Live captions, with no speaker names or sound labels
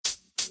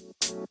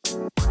The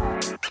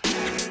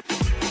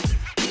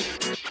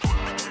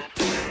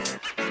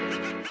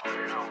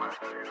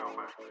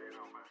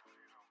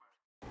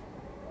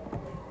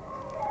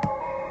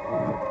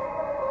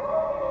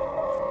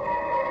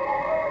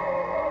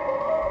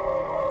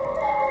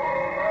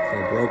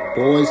Broke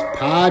Boys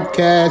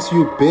Podcast,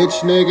 you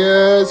bitch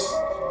niggas.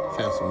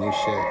 Found some new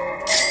shit.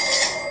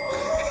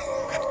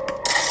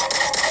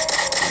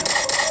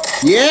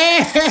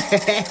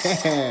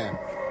 Yeah!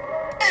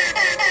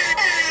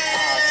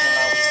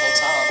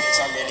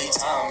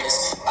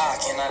 I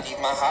cannot leave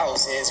my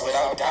houses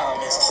without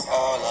diamonds.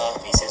 All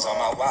of pieces on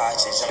my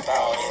watches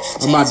about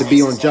it. I'm about to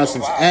be on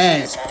Justin's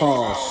ass,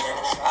 pause.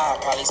 I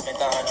probably spent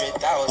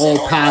 $100,000 on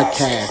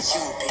podcast.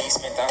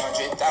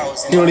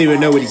 He don't even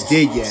know what he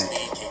did yet.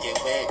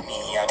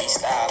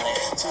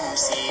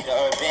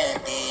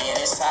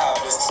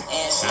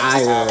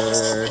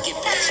 Tyler.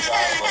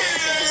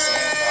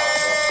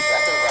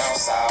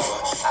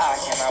 I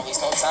cannot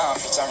waste no time,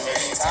 bitch, I'm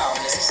really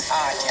timeless.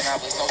 I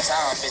cannot waste no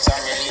time, bitch,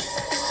 I'm really.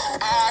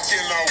 I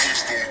cannot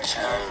waste no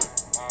time.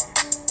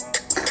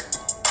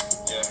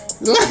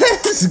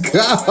 Let's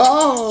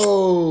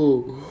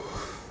go.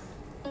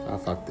 I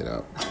fucked it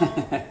up.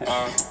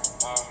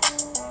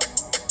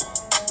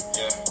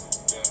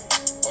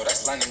 Oh,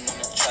 that's London on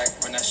the track,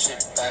 run that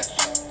shit back.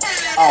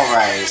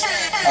 Alright.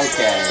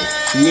 Okay.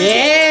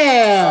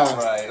 Yeah.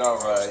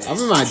 Alright. I'm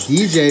in my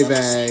DJ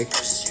bag.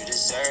 You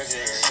deserve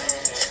it.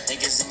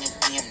 Niggas in your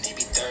DM, they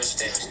be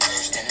thirsty.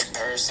 And in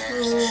person,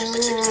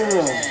 but you're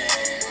curving.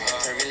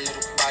 Curvy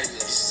little body,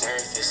 let it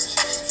surface.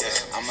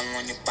 Yeah, I'm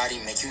along your body,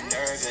 make you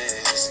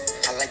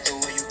nervous. I like the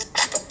way you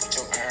keep up with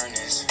your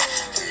earnings.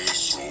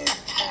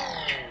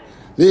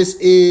 This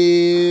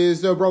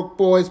is the Broke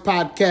Boys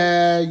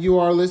Podcast. You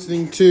are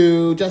listening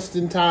to Just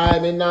in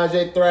Time and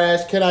Najee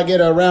Thrash. Can I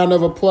get a round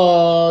of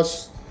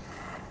applause?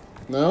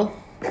 No?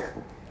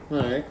 All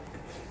right.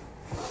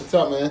 What's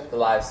up, man? The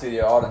live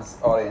studio audience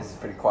is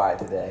pretty quiet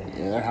today.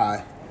 Yeah, they're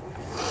high.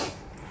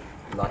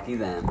 Lucky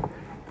them.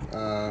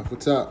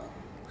 What's up?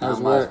 How's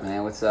Not work? much,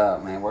 man. What's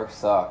up, man? Work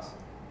sucks.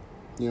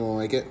 You don't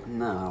like it?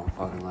 No, I don't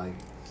fucking like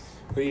it.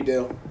 What do you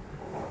do?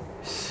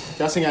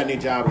 Justin got a new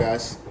job,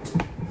 guys.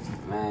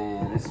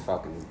 Man, it's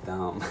fucking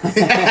dumb.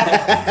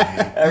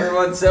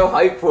 Everyone's so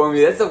hyped for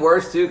me. That's the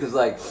worst, too, because,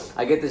 like,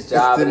 I get this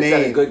job and it's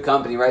at a good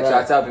company, right? So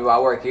I tell people I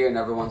work here and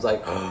everyone's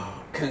like,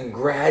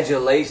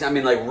 congratulations. I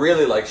mean, like,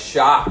 really, like,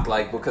 shocked.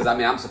 Like, because, I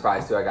mean, I'm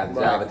surprised, too, I got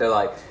the job. But they're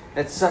like,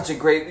 it's such a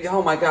great,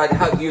 oh, my God,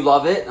 how do you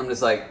love it? I'm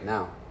just like,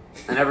 no.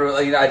 And everyone,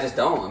 like, you know, I just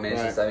don't. I mean,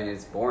 it's just, I mean,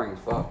 it's boring as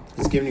fuck.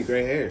 He's giving you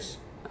gray hairs.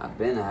 I've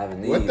been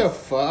having these. What the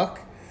fuck?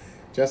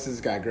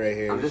 Justin's got gray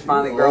hair. I'm just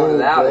finally growing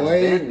it out. Boy.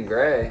 It's been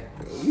gray.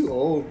 You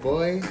old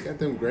boy. Got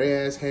them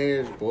gray ass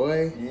hairs,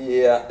 boy.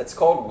 Yeah, it's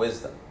called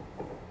wisdom.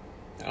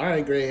 All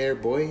right, gray hair,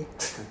 boy.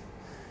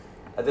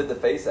 I did the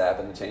face app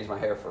and it changed my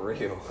hair for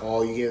real.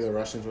 Oh, you gave the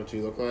Russians what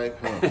you look like?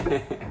 Huh.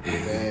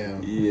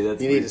 Damn. Yeah,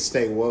 that's you need to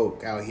stay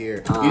woke out here.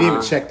 You didn't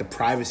even check the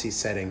privacy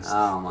settings.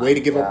 Oh my Way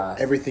to give God. up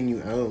everything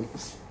you own.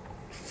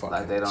 Fucking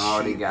Like they don't cheap.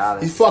 already got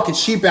it. These fucking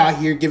sheep out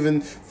here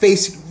giving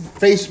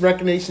face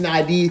recognition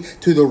ID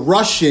to the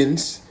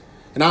Russians,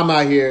 and I'm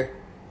out here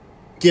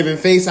giving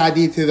face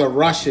ID to the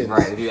Russians.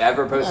 Right. If you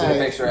ever posted a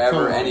picture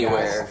ever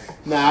anywhere. Guys.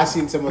 Nah, I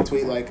seen someone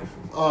tweet like,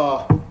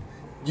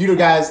 you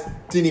guys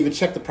didn't even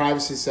check the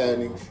privacy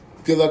setting.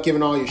 Good luck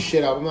giving all your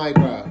shit up. I'm like,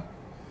 bro.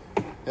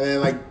 And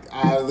then, like,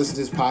 I listened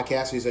to this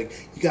podcast. He's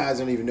like, you guys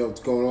don't even know what's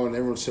going on.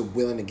 Everyone's so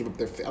willing to give up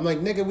their face. I'm like,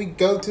 nigga, we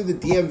go to the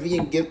DMV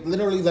and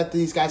literally let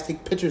these guys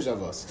take pictures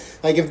of us.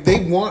 Like, if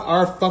they want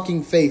our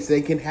fucking face,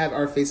 they can have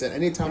our face at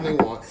any time they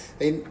want.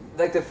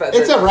 Like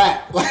it's a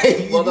wrap.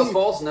 Like, well, the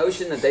false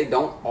notion that they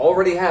don't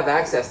already have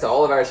access to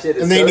all of our shit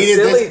is and they so needed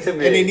silly this, to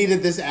me. And they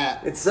needed this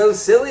app. It's so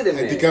silly to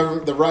me. The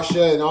government, the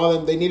Russia and all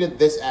them, they needed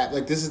this app.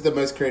 Like, this is the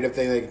most creative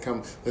thing they could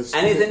come.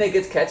 Anything that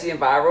gets catchy and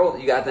viral,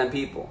 you got them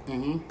people.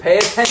 Mm-hmm. Pay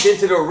attention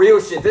to the real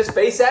shit. This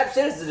face app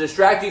shit is to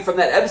distract you from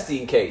that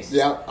Epstein case.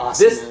 Yeah,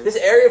 awesome. This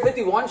Area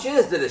 51 shit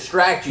is to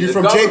distract you. You're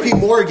from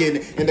JP Morgan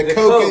and the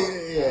coke.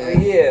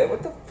 Yeah,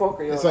 what the fuck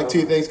are you? It's like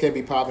two things can't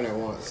be popping at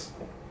once.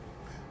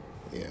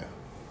 Yeah.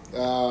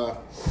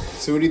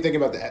 So what do you think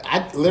about that?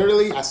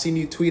 I seen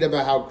you tweet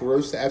about how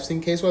gross the Epstein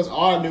case was.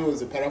 All I knew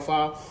was a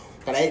pedophile,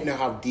 but I didn't know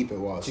how deep it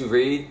was. Did you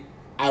read?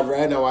 I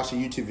read and I watched a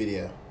YouTube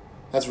video.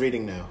 That's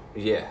reading now.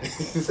 Yeah.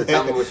 So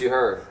tell me what you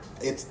heard.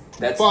 That's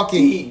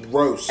fucking deep.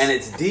 gross. And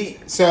it's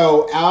deep.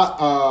 So,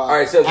 all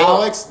right, so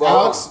Alex,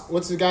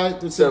 what's the guy?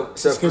 What's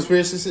his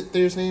conspiracy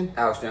theorist's name?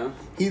 Alex Jones.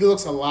 He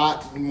looks a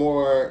lot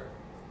more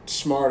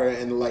smarter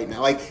and light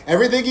now. Like,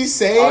 everything he's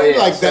saying,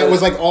 that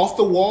was like off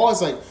the wall.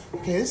 It's like,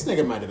 okay, this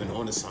nigga might have been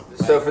onto something.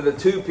 So for the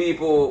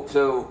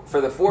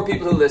for the 4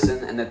 people who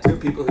listen and the 2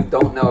 people who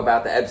don't know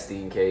about the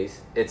Epstein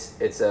case,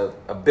 it's a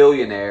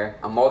billionaire,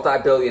 a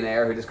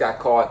multi-billionaire who just got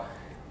caught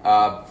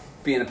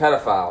being a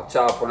pedophile,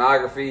 child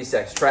pornography,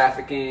 sex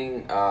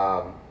trafficking,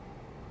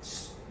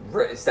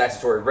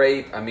 statutory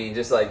rape. I mean,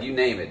 just like you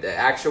name it, the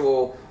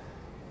actual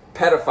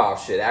pedophile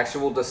shit,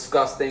 actual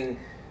disgusting,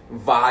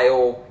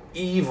 vile,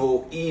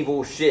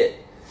 evil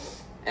shit.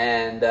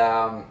 And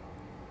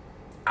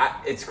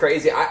it's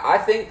crazy. I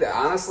think that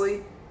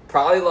honestly,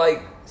 probably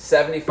like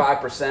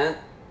 75%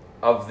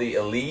 of the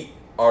elite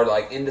are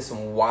like into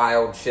some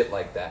wild shit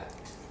like that.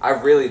 I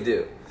really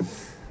do.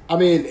 I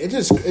mean,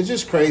 it's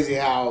just crazy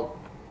how,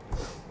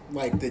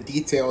 like, the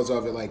details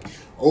of it, like,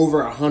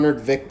 over 100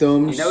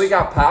 victims. You know, he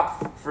got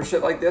popped for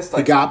shit like this.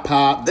 Like, he got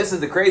popped. This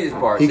is the craziest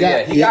part. He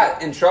He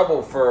got in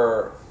trouble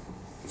for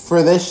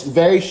this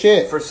very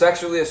shit, for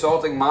sexually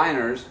assaulting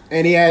minors,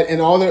 and he had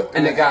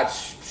and it got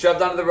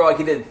shoved under the rug.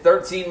 He did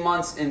 13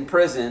 months in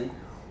prison.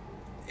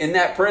 In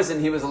that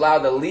prison, he was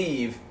allowed to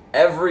leave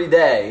every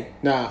day.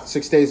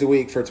 6 days a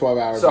week for 12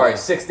 hours. Sorry,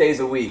 6 days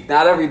a week,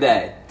 not every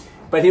day.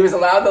 But he was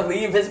allowed to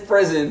leave his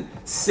prison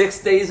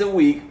 6 days a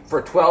week for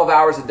 12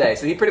 hours a day.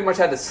 So he pretty much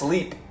had to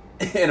sleep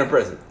in a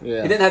prison.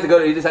 Yeah. He didn't have to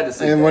go. He just had to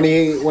sleep. And when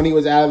he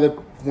was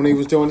when he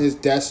was doing his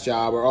desk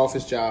job or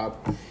office job,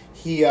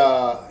 he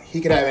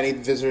could have any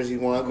visitors he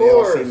wanted, male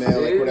or female,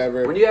 dude. like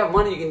whatever. When you have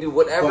money, you can do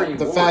whatever but you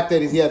the want. fact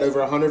that he had over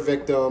 100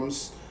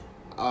 victims,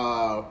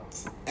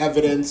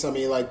 evidence. I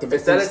mean, like the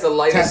victims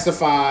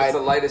testified. It's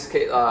the lightest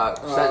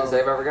sentence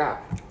they've ever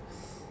got.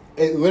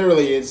 It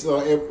literally is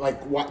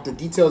like what the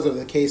details of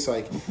the case.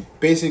 Like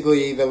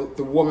basically,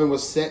 the woman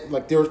was sent.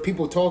 Like there was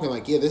people talking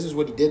like, yeah, this is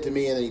what he did to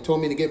me, and then he told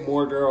me to get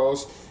more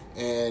girls,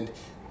 and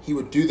he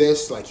would do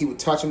this. Like he would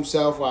touch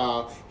himself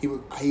while he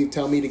would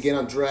tell me to get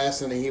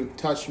undressed, and then he would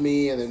touch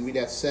me, and then we'd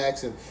have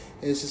sex, and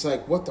it's just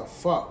like, what the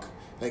fuck,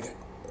 like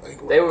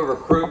they were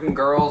recruiting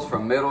girls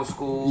from middle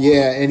school.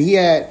 Yeah, and he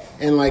had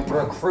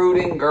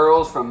recruiting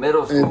girls from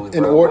middle school.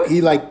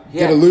 He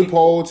did a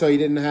loophole so he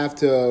didn't have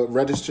to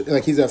register.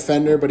 Like he's an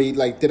offender, but he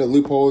like did a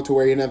loophole to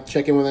where he didn't have to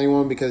check in with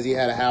anyone because he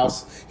had a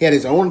house. He had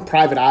his own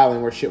private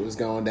island where shit was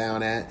going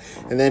down at,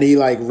 and then he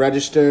like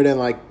registered in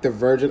like the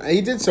Virgin.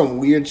 He did some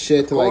weird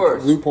shit to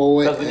like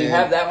loophole it. Because when you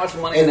have that much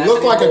money, it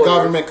looked like a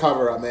government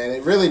cover up, man.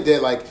 It really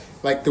did. The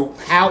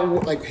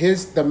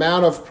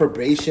amount of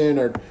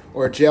probation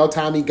or jail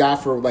time he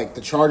got for like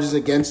the charges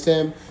against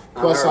him,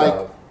 plus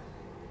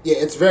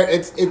it's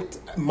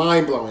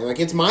mind blowing. Like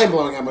it's mind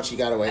blowing how much he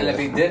got away with. And if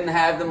he didn't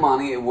have the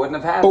money, it wouldn't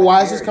have happened. But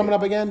why is this coming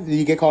up again? Did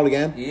he get called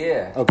again?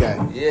 Yeah. Okay.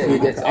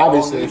 Yeah.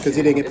 Obviously, because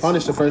he didn't get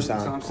punished the first time.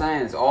 That's what I'm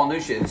saying. It's all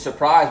new shit. It's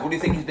surprise. What do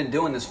you think he's been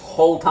doing this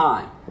whole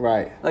time?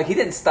 Right. Like he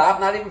didn't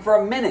stop, not even for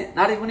a minute.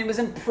 Not even when he was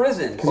in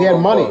prison. Because he had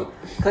money.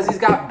 Because he's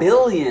got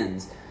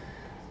billions.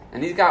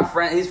 And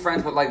he's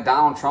friends with like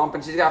Donald Trump,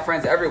 and she's got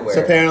friends everywhere.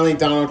 So apparently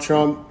Donald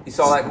Trump, you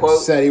saw that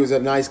quote, said he was a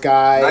nice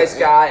guy,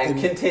 and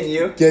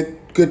continue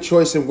get good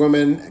choice in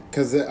women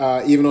because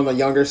even on the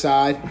younger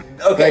side.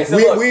 Okay, like,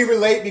 so we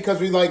relate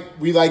because we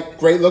like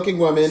great looking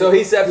women. So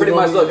he said pretty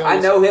much, look, I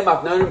know him.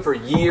 I've known him for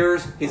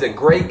years. He's a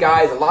great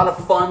guy. He's a lot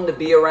of fun to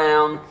be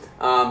around.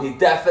 He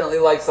definitely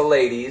likes the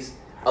ladies.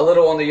 A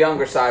little on the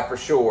younger side for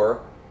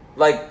sure.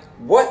 Like,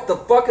 what the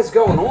fuck is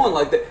going on?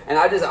 Like, and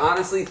I just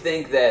honestly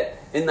think that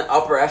in the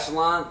upper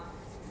echelon,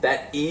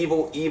 that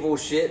evil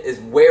shit is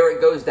where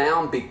it goes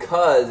down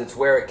because it's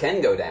where it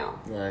can go down.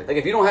 Right. Like,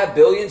 if you don't have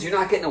billions, you're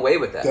not getting away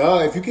with that.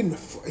 If you can,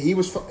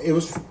 it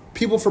was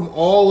people from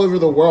all over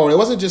the world. It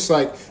wasn't just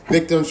like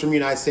victims from the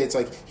United States.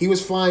 Like he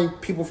was flying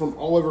people from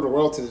all over the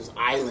world to this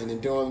island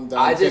and doing.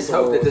 I just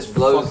hope that this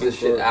blows this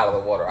shit out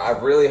of the water. I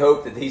really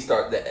hope that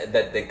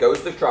that it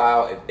goes to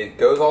trial. It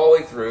goes all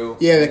the way through.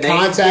 Yeah, the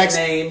contacts.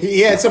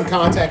 He had some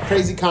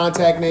crazy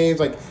contact names.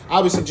 Like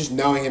obviously, just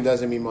knowing him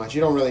doesn't mean much.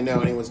 You don't really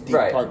know anyone's deep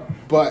part,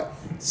 but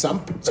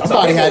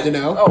somebody had to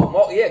know. Oh,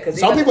 well, yeah, because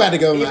some people had to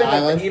go to the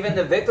island. Even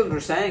the victims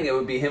were saying it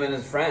would be him and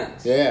his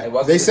friends. Yeah,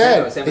 they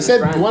said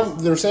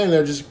they were saying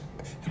they're just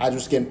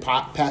getting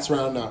passed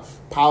around to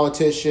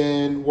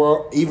politician,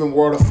 even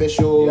world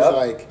officials,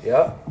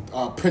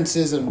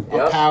 princes and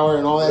power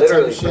and all that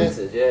type of shit.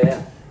 Princes,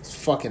 yeah. It's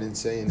fucking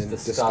insane and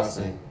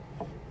disgusting.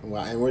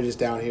 Wow, and we're just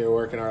down here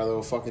working our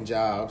little fucking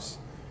jobs.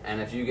 And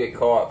if you get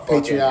caught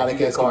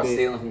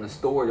stealing from the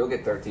store, you'll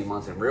get 13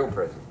 months in real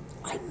prison.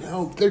 I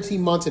know, 13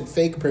 months in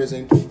fake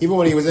prison. Even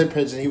when he was in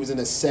prison, he was in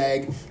a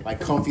seg, like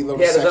comfy little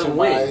section.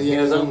 He had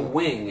his own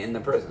wing in the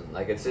prison.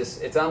 Like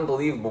it's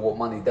unbelievable what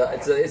money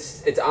does.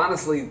 It's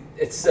honestly,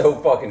 it's so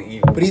fucking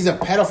evil. But he's a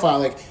pedophile.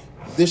 Like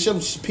there's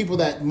some people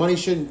that money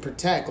shouldn't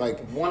protect.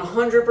 Like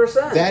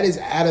 100%. That is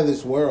out of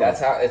this world. That's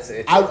how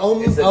I'd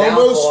almost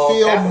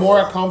feel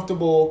more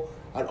comfortable.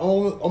 I'd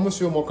almost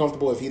feel more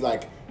comfortable if he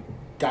like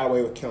got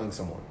away with killing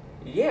someone.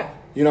 Yeah.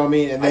 You know what I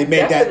mean? And they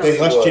made that, they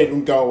hushed it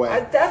and go away. I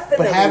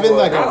definitely But having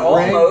like Not a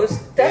ring.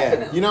 Almost,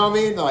 definitely. Yeah, you know what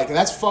I mean? Like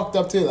that's fucked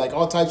up too. Like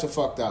all types of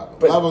fucked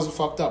up. Levels are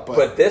fucked up.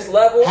 But this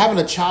level. Having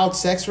a child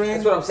sex ring?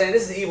 That's what I'm saying.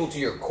 This is evil to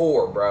your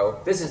core, bro.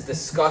 This is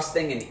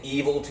disgusting and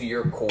evil to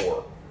your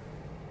core.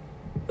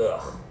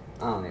 Ugh.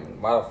 I don't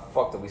even. Why the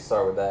fuck did we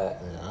start with that?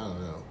 Yeah, I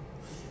don't know.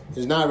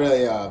 There's not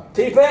really a.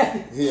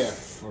 T-Pain? Yeah,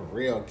 for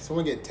real.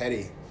 Someone get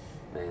Teddy.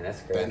 Man,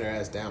 that's crazy. Bend her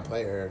ass down,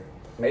 play her.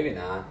 Maybe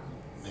not.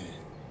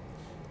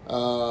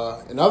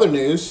 In other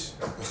news.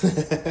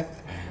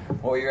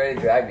 What were you ready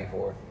to drag me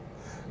for?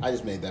 I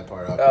just made that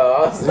part up. Oh, I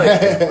was like,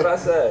 what I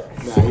said.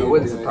 It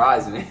wouldn't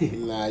surprise me.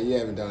 Nah, you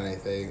haven't done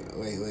anything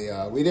lately.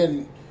 We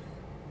didn't.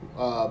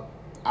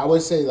 I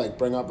would say like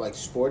bring up like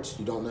sports.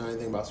 You don't know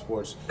anything about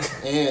sports,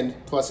 and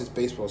plus it's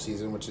baseball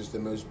season, which is the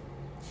most.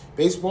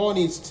 Baseball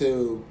needs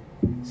to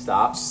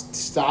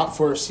stop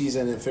for a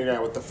season and figure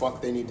out what the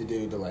fuck they need to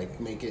do to like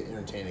make it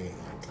entertaining again.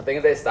 I think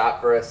if they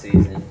stopped for a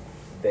season,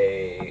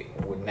 they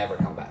would never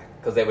come back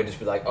because they would just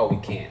be like, "Oh, we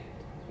can't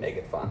make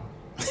it fun,"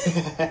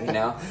 you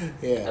know?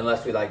 Yeah.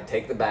 Unless we like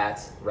take the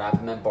bats, wrap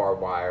them in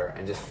barbed wire,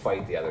 and just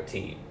fight the other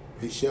team.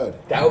 We should.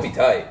 That would be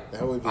tight.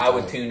 That would be. I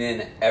would tune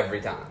in every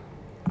time.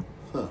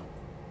 Huh.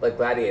 Like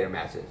gladiator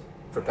matches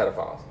for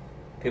pedophiles.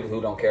 People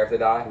who don't care if they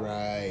die.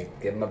 Right.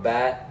 Give them a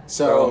bat.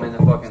 So, throw them in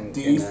the fucking.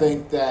 Do you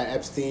think that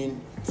Epstein,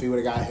 if he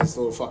would have got his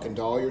little fucking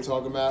doll you're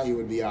talking about, he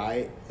would be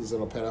alright? His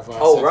little pedophile.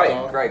 Oh, sex right,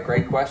 doll? right.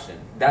 Great question.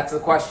 That's the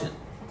question.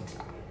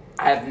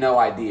 I have no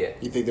idea.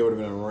 You think there would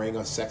have been a ring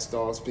of sex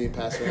dolls being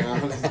passed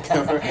around?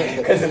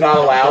 Because they're not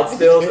allowed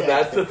still, so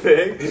that's the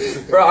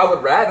thing. Bro, I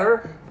would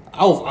rather.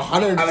 Oh,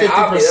 150%.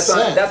 I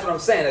mean, that's what I'm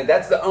saying. Like,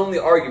 that's the only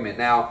argument.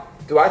 Now,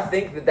 do I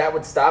think that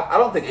would stop? I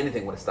don't think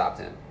anything would have stopped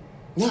him.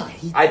 No,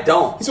 I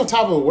don't. He's on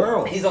top of the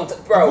world. He's on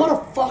bro. What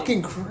a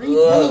fucking creep.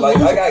 Like,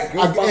 I got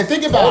goosebumps and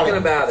think about talking it.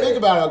 about it. Think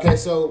about it. Okay,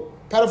 so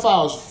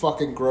pedophiles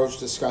fucking gross,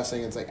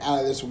 disgusting. It's like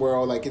out of this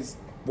world. Like it's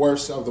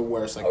worst of the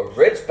worst. Like a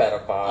rich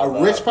pedophile.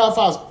 A rich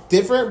pedophile is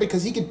different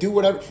because he could do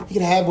whatever. He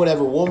could have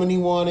whatever woman he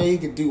wanted. He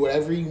could do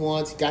whatever he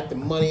wants. He got the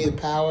money, the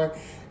power.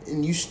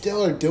 And you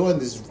still are doing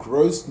this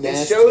gross,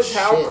 nasty shit. It shows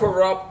how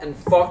corrupt and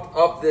fucked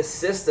up this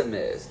system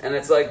is. And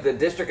it's like the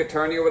district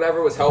attorney or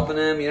whatever was helping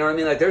him. You know what I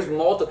mean? Like there's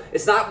multiple.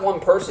 It's not one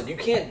person. You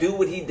can't do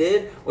what he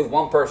did with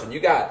one person. You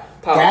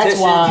got politicians.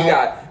 That's why you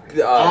got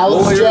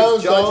Alex lawyers,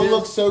 Jones judges. don't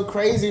look so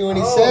crazy when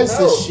he says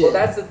this shit. Well,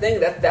 that's the thing.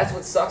 That's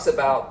what sucks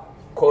about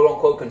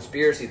quote-unquote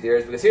conspiracy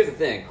theories. Because here's the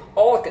thing.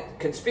 All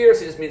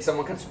conspiracy just means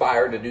someone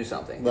conspired to do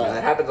something. Right. And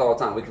that happens all the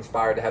time. We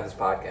conspired to have this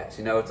podcast.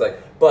 You know, it's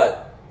like,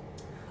 but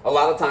a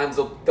lot of times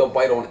they'll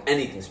bite on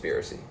any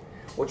conspiracy,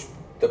 which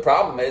the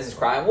problem is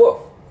crying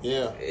wolf.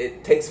 Yeah,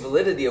 it takes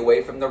validity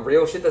away from the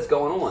real shit that's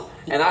going on.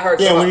 And I heard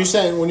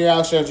when you're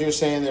Alex Jones, you're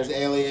saying there's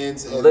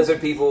aliens, and lizard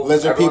people,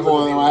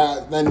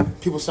 and then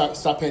people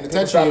stop paying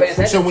attention.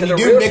 So when you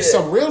do mix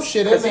some real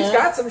shit in there, he's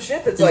got some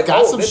shit that's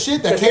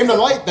shit that came to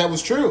light that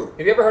was true.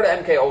 Have you ever heard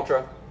of MK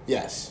Ultra?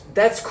 Yes.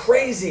 That's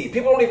crazy.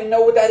 People don't even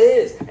know what that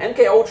is.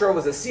 MK Ultra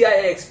was a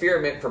CIA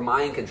experiment for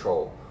mind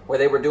control, where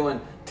they were doing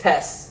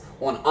tests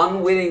on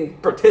unwitting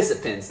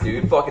participants,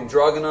 dude. Fucking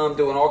drugging them,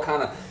 doing all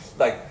kind of,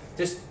 like,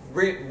 just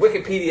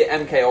Wikipedia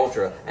MK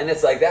Ultra. And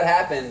it's like, that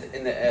happened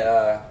in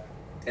the,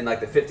 in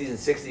like the 50s and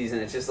 60s, and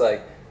it's just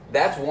like,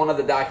 that's one of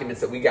the documents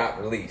that we got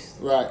released.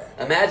 Right.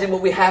 Imagine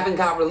what we haven't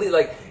got released.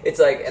 Like, it's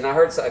like, and I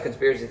heard a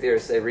conspiracy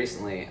theorist say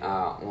recently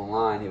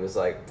online, he was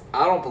like,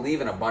 I don't believe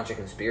in a bunch of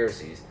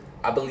conspiracies.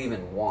 I believe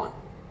in one.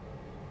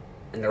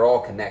 And they're all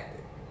connected.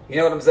 You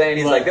know what I'm saying?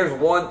 He's like, there's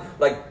one,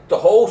 like, the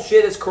whole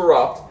shit is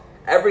corrupt.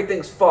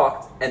 Everything's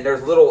fucked, and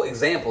there's little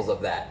examples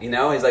of that, you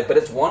know? He's like, but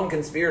it's one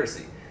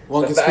conspiracy.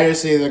 One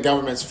conspiracy, the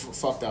government's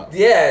fucked up.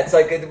 Yeah, it's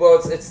like,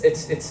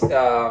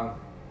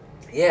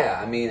 yeah,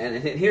 I mean,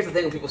 and here's the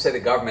thing when people say the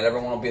government,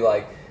 everyone will be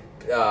like,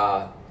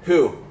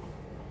 who?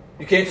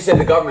 You can't just say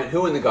the government,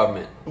 who in the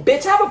government?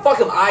 Bitch, how the fuck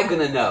am I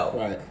gonna know?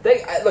 Right.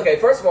 Okay,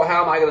 first of all,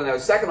 how am I gonna know?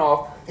 Second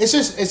off, it's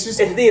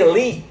the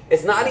elite.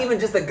 It's not even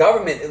just the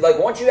government. Like,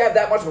 once you have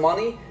that much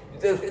money,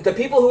 the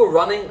people who are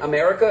running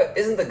America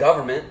isn't the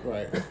government.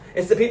 Right.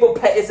 It's the people.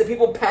 It's the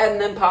people padding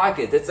them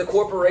pockets. It's the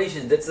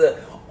corporations. It's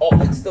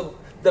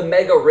the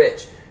mega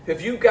rich.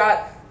 If you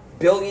got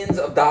billions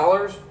of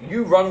dollars,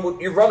 you're running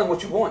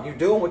what you want. You're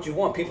doing what you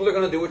want. People are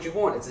going to do what you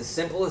want. It's as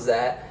simple as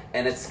that,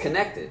 and it's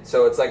connected.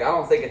 So it's like, I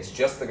don't think it's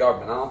just the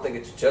government. I don't think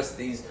it's just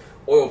these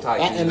oil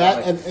tycoons.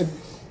 And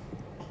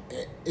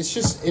it's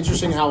just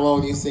interesting how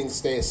long these things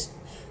stay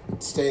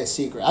a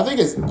secret. I think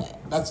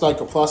that's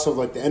like a plus of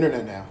like the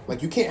internet now.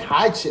 Like you can't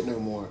hide shit no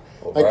more.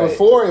 Like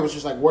before, it was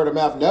just like word of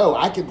mouth. No,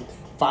 I can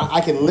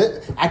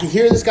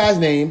hear this guy's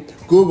name,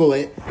 Google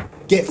it,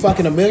 get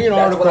fucking a million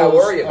articles. That's what I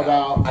worry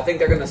about. I think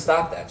they're going to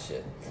stop that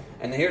shit.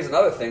 And here's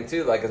another thing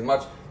too. Like, as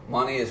much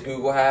money as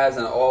Google has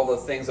and all the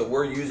things that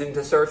we're using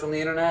to search on the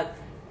internet,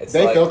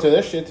 they filter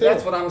this shit too.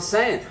 That's what I'm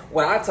saying.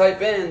 When I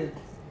type in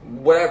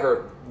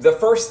whatever, the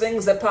first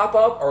things that pop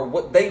up are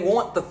what they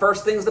want. The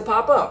first things to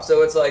pop up.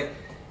 So it's like.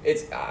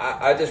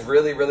 I just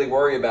really, really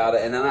worry about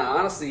it. And then I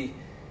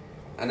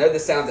know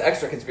this sounds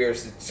extra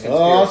conspiracy.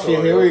 Oh,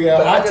 shit, here we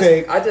go. Hot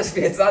take.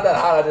 It's not that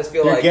hot. I just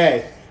feel You're like. You're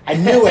gay. I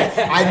knew it.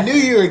 I knew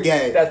you were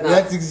gay.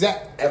 That's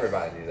exact.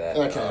 Everybody knew that.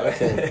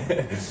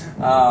 Okay.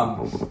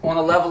 On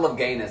a level of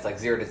gayness, like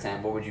 0 to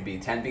 10, what would you be?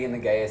 10 being the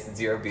gayest and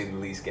 0 being the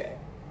least gay?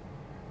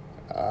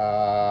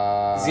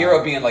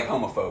 0 being like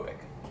homophobic.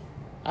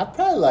 I'd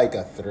probably like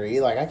a 3.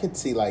 Like I could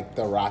see like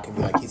The Rock and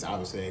be like, he's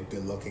obviously a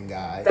good-looking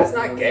guy. That's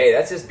not gay.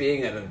 That's just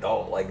being an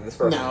adult. Like this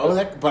person. No,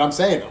 but I'm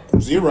saying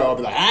 0. I'll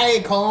be like, I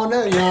ain't calling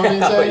it. You know what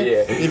I'm saying?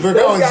 Yeah. If we're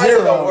Those going guys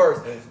 0, are the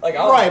worst. Like,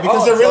 right,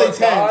 because they're really tense.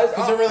 tense.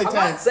 Because they're really I'm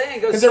tense. not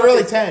saying go because they're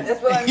really tense.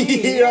 That's what I mean.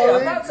 You know what I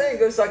mean? I'm not saying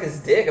go suck his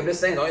dick. I'm just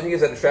saying the only thing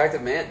is an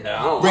attractive man.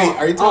 No, Wait,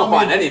 are you telling me? I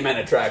don't find any men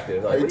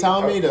attractive. Like, are you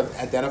telling me to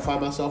identify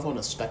myself on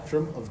a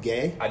spectrum of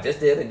gay? I just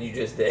did, and you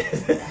just did.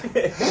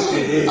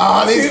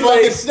 Oh, these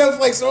fucking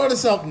snowflakes order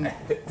something.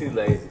 Too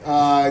late.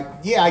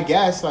 Yeah, I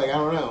guess. Like, I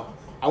don't know.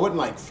 I wouldn't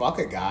like fuck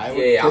a guy.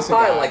 Yeah, I'm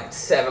probably like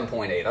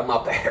 7.8. I'm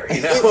up there,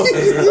 you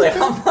know. Like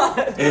I'm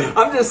not.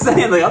 I'm just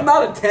saying, like I'm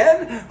not a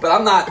 10, but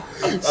I'm not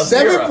a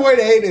 7.8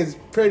 is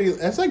pretty.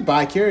 That's like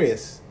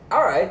bi-curious.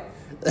 All right.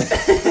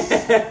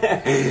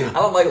 I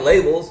don't like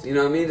labels, you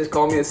know what I mean? Just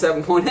call me a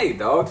 7.8,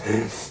 dog.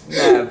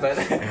 Yeah, but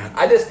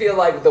I just feel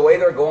like the way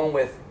they're going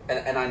with,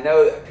 and I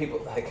know that people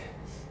like.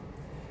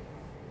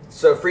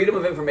 So freedom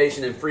of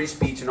information and free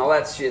speech and all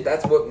that shit,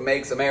 that's what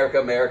makes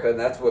America America, and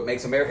that's what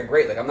makes America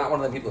great. Like, I'm not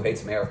one of the people who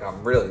hates America.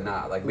 I'm really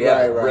not. Like, we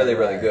have it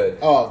really good.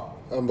 Oh,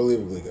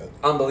 unbelievably good.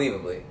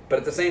 Unbelievably. But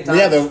at the same time...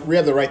 We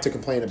have the right to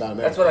complain about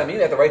America. That's what I mean.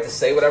 I have the right to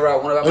say whatever I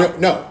want about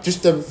No,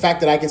 just the fact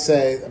that I can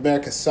say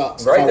America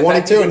sucks. Right, if I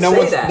wanted to, and no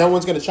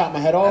one's going to chop my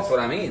head off. That's what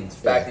I mean. The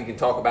fact you can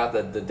talk about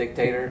the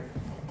dictator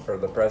or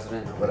the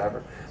president or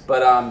whatever.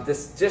 But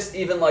this just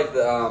even like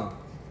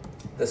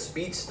the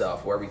speech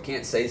stuff where we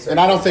can't say certain... And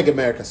I don't think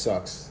America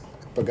sucks.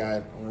 But go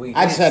ahead.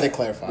 I just had to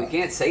clarify. We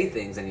can't say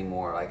things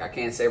anymore. Like, I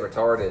can't say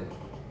retarded.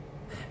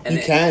 And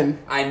you can.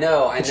 I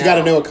know. But you got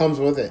to know what comes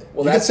with it.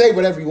 Well, you can say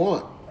whatever you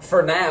want.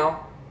 For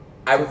now,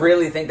 I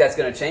really think that's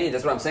going to change.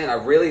 That's what I'm saying. I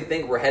really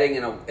think we're heading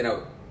in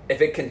a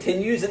if it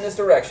continues in this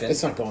direction.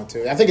 It's not going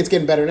to. I think it's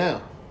getting better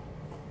now.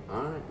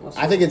 All right. We'll see.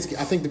 I think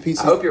the PC.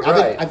 I hope you're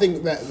right. I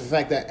think that the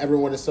fact that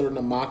everyone is starting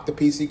to mock the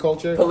PC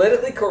culture.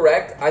 Politically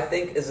correct, I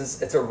think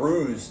it's a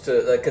ruse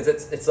to because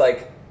it's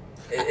like.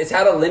 It's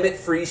how to limit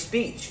free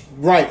speech.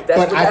 Right,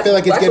 but I feel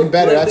like it's getting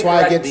better. That's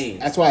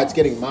why it's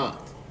getting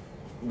mocked.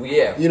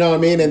 Yeah. You know what I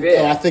mean? And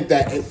I think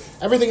that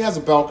everything has a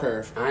bell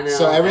curve. I know.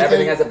 So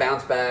everything has a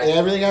bounce back. Yeah,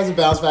 everything has a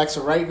bounce back.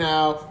 So right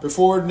now,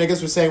 before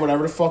niggas were saying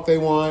whatever the fuck they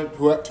want,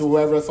 to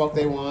whoever the fuck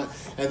they want,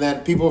 and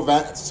then people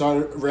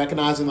started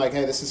recognizing like,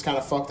 hey, this is kind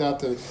of fucked up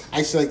to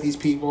isolate these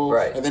people.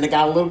 Right. And then it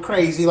got a little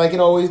crazy like it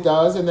always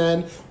does. And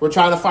then we're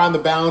trying to find the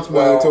balance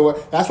mode to where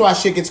that's why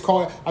shit gets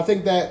caught. I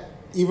think that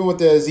even with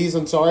the Aziz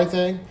Ansari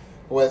thing,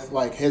 with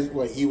like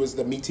he was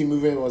the Me Too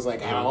movement was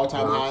like at an all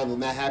time high, and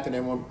then that happened,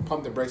 everyone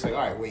pumped the brakes like, all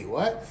right, wait,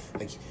 what?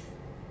 Like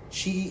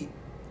she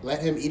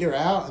let him eat her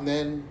out, and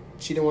then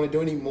she didn't want to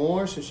do any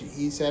more, so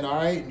he said, all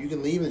right, you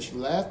can leave, and she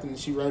left, and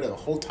she wrote a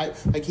whole type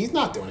like he's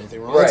not doing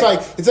anything wrong. Right.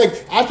 It's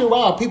like after a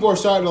while, people are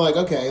starting to like,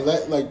 okay,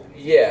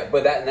 yeah,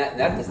 but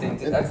that's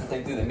the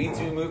thing too. The Me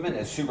Too movement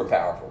is super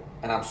powerful,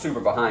 and I'm super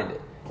behind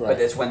it. Right.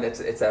 But it's when it's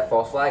that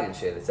false flag and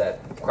shit. It's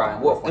that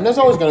crying wolf. And there's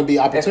always going to be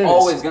opportunities. There's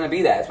always going to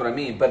be that. That's what I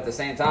mean. But at the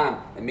same time,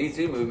 the Me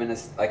Too movement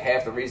is like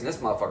half the reason this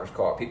motherfucker's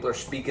caught. People are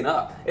speaking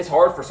up. It's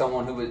hard for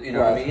someone who was, you know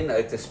what I mean,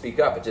 to speak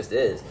up. It just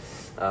is.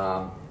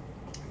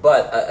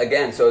 But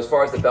again, so as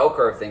far as the bell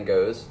curve thing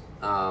goes,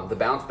 the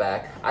bounce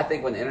back, I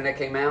think when the internet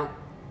came out,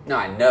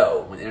 I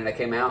know when the internet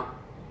came out,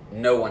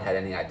 no one had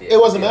any idea.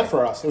 It wasn't meant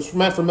for us. It was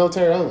meant for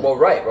military only. Well,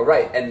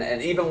 right.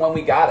 And even when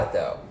we got it,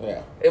 though,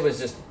 it was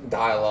just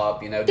dial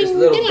up, just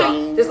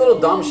little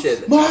dumb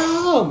shit.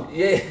 Mom!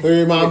 Yeah. Or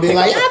your mom be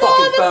like, I'm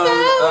on the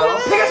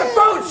phone! Pick up the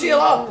phone,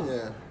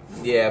 Sheila!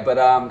 Yeah, but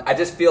I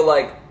just feel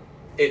like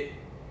it's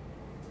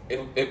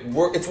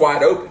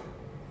wide open.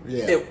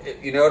 Yeah.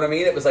 You know what I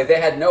mean? It was like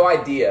they had no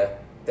idea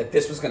that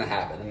this was going to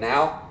happen. And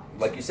now,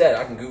 like you said,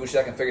 I can Google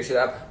shit, I can figure shit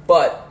out,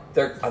 but...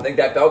 I think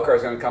that bell curve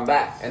is going to come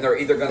back, and they're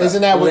either going to.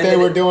 Isn't that what they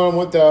were doing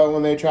with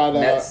when they tried to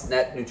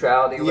net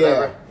neutrality or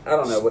whatever? I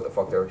don't know what the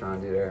fuck they were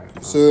trying to do there.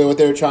 So what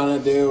they were trying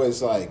to do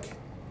is like,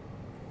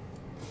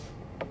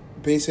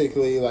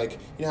 basically like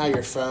you know how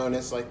your phone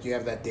is like you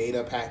have that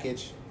data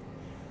package.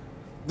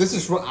 This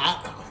is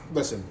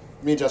listen.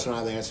 Me and Justin don't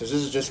have the answers.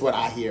 This is just what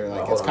I hear.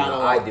 Like it's kind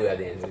of. I do have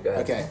the answers. Go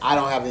ahead. Okay, I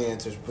don't have the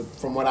answers, but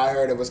from what I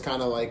heard, it was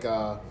kind of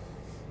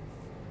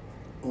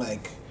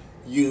like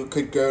you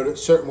could go to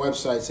certain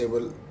websites.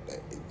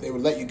 They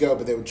would let you go,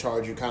 but they would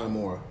charge you kind of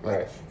more. Like,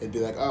 right. It'd be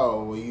like,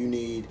 oh, well, you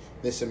need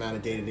this amount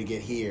of data to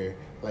get here.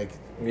 Like,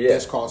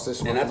 this costs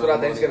this much. And that's what I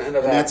think is going to end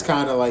up happening. And that's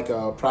kind of like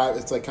a private.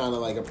 It's like kind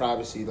of like a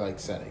privacy like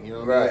setting. You know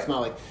what I mean? It's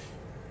not like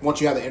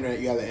once you have the internet,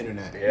 you have the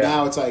internet. Yeah.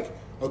 Now it's like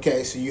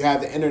okay, so you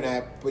have the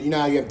internet, but you know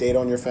how you have data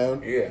on your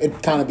phone. Yeah.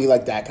 It'd kind of be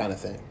like that kind of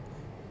thing.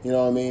 You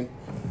know what I mean?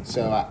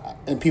 So,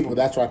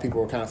 that's why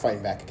people were kind of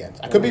fighting back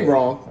against. I could be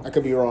wrong. I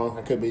could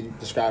be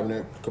describing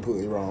it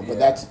completely wrong. But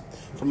that's,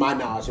 from my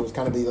knowledge, it was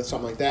kind of be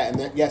something like that. And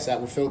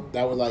that would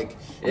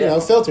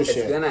filter shit.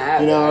 It's gonna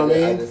happen. You know what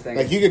I mean?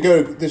 Like you could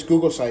go to this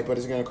Google site, but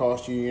it's gonna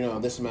cost you,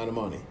 this amount of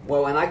money.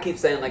 Well, and I keep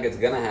saying like it's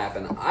gonna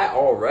happen. I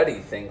already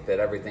think that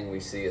everything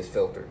we see is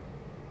filtered.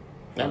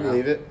 I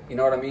believe it. You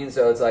know what I mean?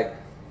 So it's like,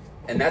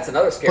 and that's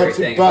another scary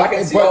thing. But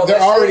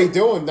they're already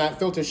doing that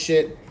filter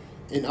shit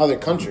in other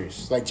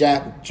countries, like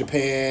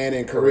Japan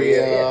and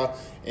Korea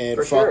and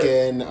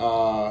fucking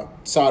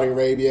Saudi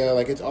Arabia.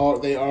 Like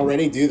they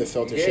already do the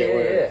filter shit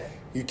where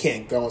You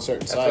can't go on certain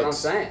That's sites. what I'm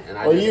saying. And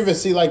Or you even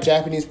see like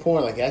Japanese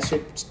porn, like that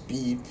shit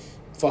be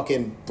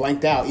fucking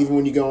blanked out even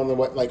when you go on the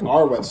like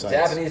our website.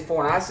 Japanese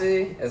porn I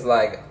see is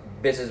like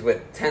bitches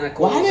with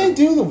tentacles. Why do they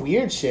do the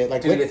weird shit?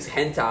 Like, dude, it's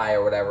hentai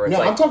or whatever. It's no,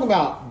 like, I'm talking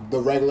about the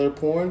regular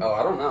porn. Oh,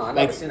 I don't know. I've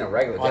never seen a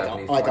regular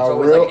Japanese porn. Like It's a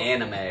always real, like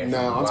anime or no,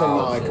 I'm something. talking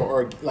Wow, about shit.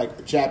 or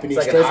like Japanese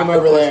It's like straight an from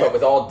over octopus, there. but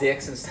with all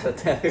dicks instead of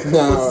tentacles.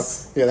 No,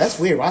 yeah, that's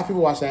weird. Why do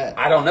people watch that?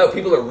 I don't know.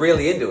 People are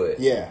really into it.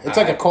 Yeah, it's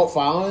like a cult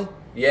following.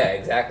 Yeah,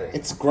 exactly.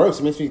 It's gross.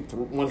 It makes me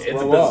want to It's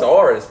throw up.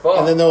 bizarre as fuck.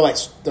 And then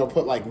they'll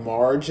put like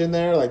Marge in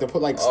there. Like they'll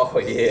put like oh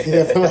yeah,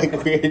 they'll put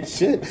like weird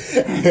shit.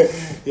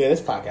 Yeah,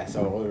 this podcast is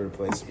all over the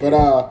place. But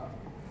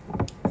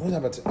what was I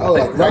about to? Oh,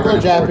 like regular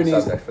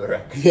Japanese. For the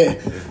record.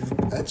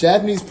 Yeah,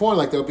 Japanese porn.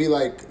 Like they'll be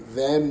like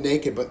them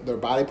naked, but their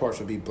body parts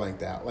will be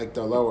blanked out, like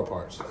the lower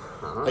parts.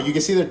 Like you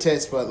can see their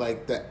tits, but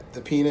like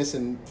the penis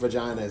and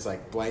vagina is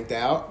like blanked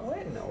out. What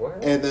in the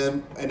world?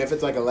 And if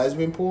it's like a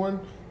lesbian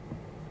porn,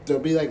 they'll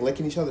be like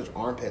licking each other's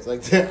armpits.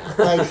 Like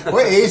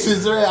what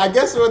Asians are? I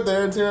guess what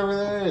they're into over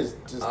there is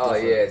just. Oh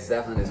different. yeah, it's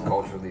definitely just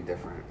culturally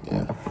different.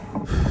 Yeah.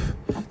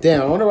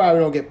 Damn, I wonder why we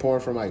don't get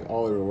porn from like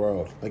all over the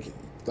world. Like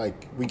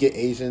we get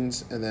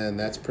Asians, and then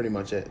that's pretty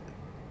much it.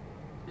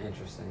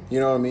 Interesting.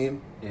 You know what I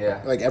mean?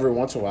 Yeah. Like every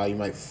once in a while, you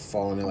might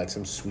fall into like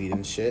some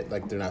Sweden shit.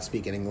 Like they're not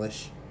speaking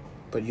English,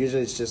 but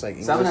usually it's just like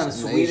English. Some of them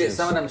Swedish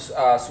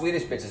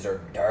bitches are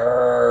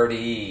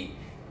dirty.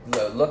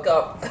 Look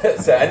up.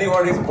 So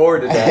anyone who's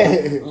bored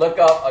today, look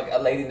up a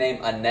lady named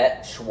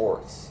Annette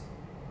Schwartz.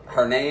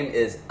 Her name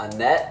is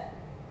Annette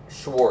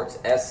Schwartz.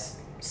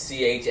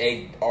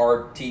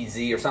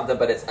 SCHARTZ or something,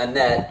 but it's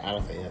Annette. I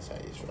don't think that's how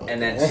you spell it.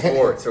 And then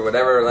Schwartz or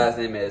whatever her last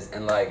name is.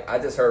 And like I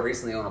just heard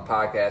recently on a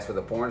podcast with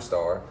a porn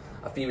star,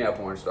 a female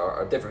porn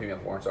star, a different female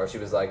porn star. She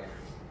was like,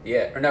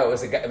 yeah, or no, it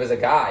was a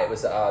guy. It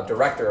was a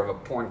director of a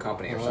porn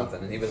company or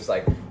something, and he was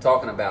like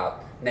talking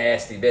about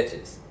nasty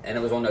bitches, and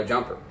it was on No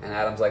Jumper. And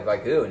Adam's like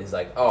who? And he's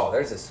like, oh,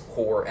 there's this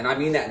whore, and I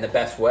mean that in the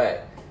best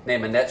way.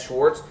 Named Annette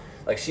Schwartz.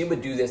 Like she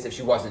would do this if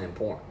she wasn't in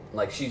porn.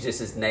 Like she just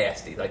is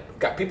nasty.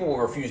 Like people will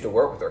refuse to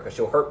work with her because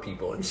she'll hurt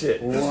people and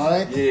shit.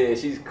 What? Yeah,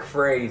 she's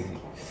crazy.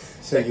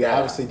 So you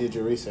obviously did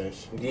your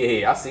research.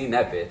 Yeah, I seen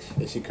that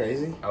bitch. Is she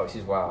crazy? Oh,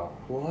 she's wild.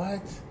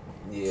 What?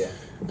 Yeah.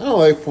 I don't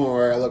like porn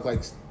where I look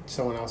like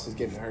someone else is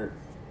getting hurt.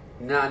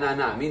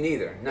 Nah, me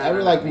neither.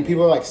 Ever like when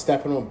people are like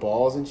stepping on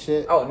balls and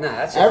shit? Oh, nah,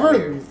 that's just ever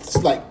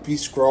weird. Like be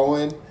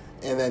scrolling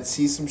and then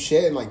see some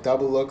shit and like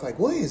double look like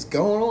what is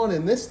going on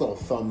in this little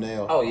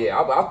thumbnail? Oh yeah,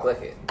 I'll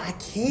click it. I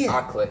can't.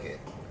 I'll click it.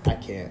 I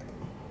can't.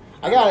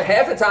 I got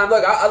half the time.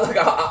 Look,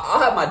 I'll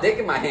have my dick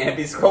in my hand,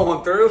 be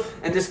scrolling through,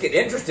 and just get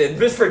interested, and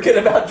just forget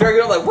about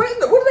jerking. I'm like, what are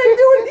they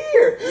doing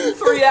here?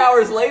 3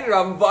 hours later,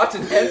 I'm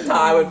watching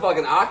hentai with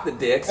fucking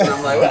octodicks, and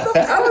I'm like,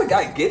 how did the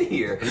guy get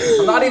here?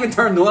 I'm not even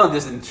turned on. I'm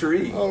just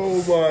intrigued.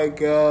 Oh my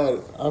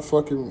god, I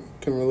fucking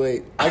can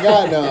relate. I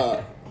got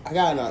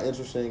an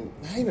interesting,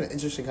 not even an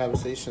interesting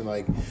conversation.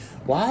 Like,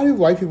 why do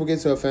white people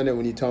get so offended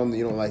when you tell them that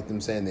you don't like them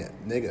saying that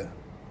nigga?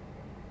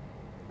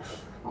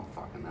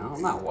 I'm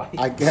not white.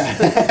 I got.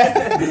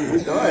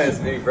 Don't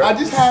ask me, bro. I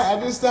just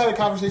had a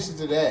conversation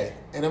today,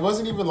 and it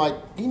wasn't even like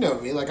me.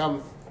 Like I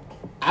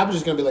was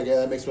just gonna be like, yeah,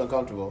 that makes me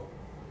uncomfortable.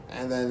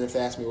 And then if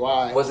they asked me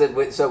why,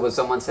 was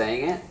someone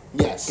saying it?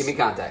 Yes. Give me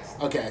context.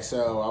 Okay,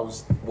 so I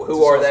was.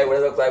 Who are they? What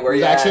do they look like? Where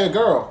you at? Actually, a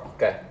girl.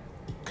 Okay.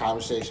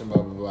 Conversation,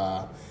 blah blah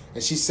blah,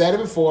 and she said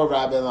it before, but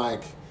I've been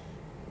like,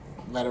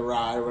 let it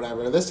ride or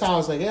whatever. This time I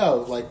was like,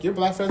 yo, like your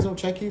black friends don't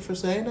check you for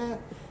saying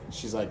that.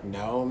 She's like,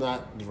 no, I'm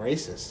not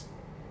racist.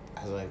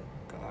 I was like,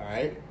 all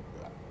right.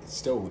 It's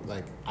still,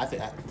 like, I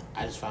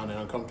just found it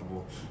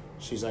uncomfortable.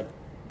 She's like,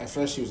 at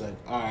first she was like,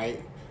 all right,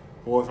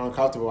 well, if I'm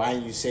uncomfortable, why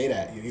didn't you say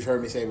that? You've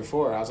heard me say it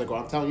before. I was like,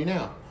 well, I'm telling you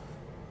now.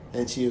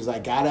 And she was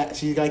like,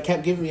 she like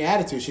kept giving me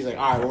attitude. She's like,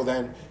 all right, well,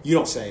 then you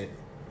don't say it.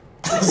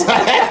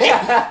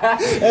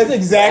 That's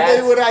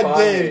exactly what I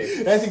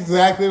did. That's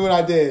exactly what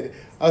I did.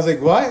 I was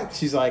like, what?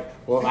 She's like,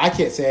 well, if I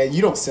can't say it,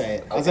 you don't say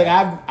it. I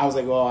was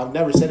like, well, I've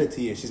never said it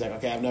to you. She's like,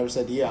 okay, I've never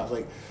said it to you. I was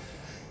like,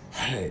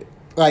 all right.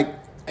 Like,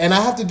 and I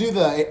have to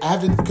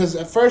because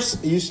at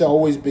first it used to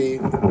always be,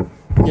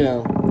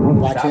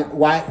 why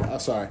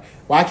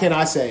can't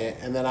I say it?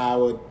 And then I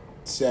would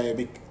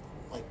say,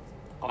 like,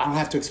 I don't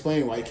have to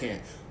explain why you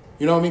can't.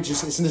 You know what I mean?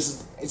 Just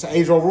it's an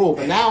age-old rule.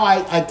 But now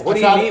What do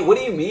you mean? What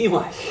do you mean?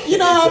 Why? You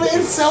know what I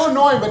mean? It's so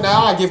annoying. But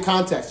now I give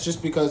context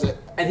just because it.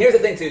 And here's the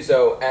thing too.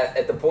 So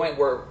at the point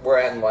where we're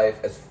at in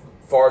life, as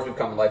far as we've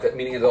come in life,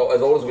 meaning as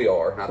old as we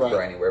are, not to go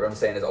anywhere, but I'm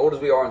saying as old as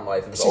we are in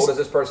life, and as old as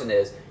this person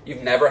is,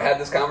 you've never had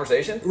this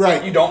conversation.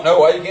 Right. You don't know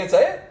why you can't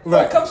say it.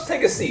 Right. Come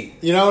take a seat.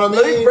 You know what I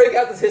mean? Let me break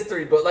out this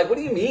history. But like, what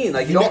do you mean?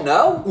 Like, you don't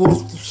know?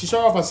 Well, she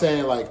started off by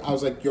saying like, I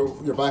was like, your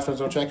black friends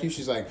don't check you.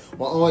 She's like,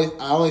 well,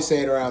 I only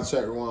say it around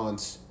certain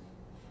ones.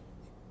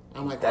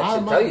 I'm like, that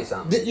should tell you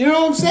something. You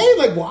know what I'm saying?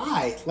 Like,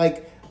 why?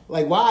 Like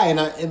why?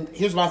 And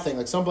here's my thing.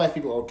 Like, some black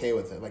people are okay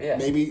with it. Like,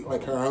 maybe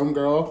like her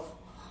homegirl.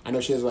 I know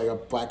she has like a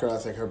black girl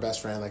that's like her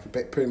best friend. Like,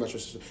 pretty much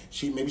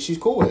maybe she's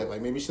cool with it.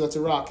 Like, maybe she lets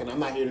it rock. And I'm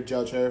not here to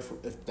judge her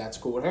if that's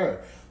cool with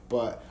her.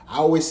 But I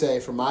always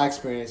say, from my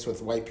experience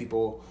with white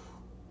people,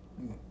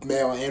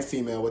 male and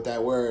female, with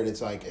that word,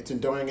 it's like it's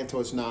enduring until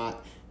it's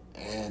not,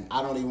 and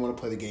I don't even want to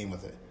play the game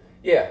with it.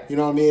 Yeah. You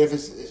know what I mean? If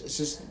it's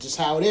just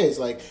how it is.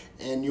 Like,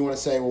 and you want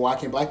to say, well, why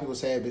can't black people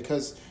say it?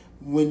 Because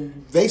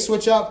when they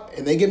switch up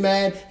and they get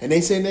mad and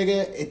they say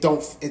nigga,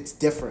 it's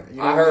different. You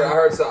know I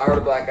heard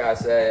a black guy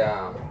say,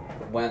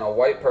 when a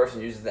white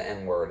person uses the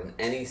N-word in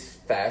any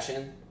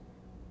fashion,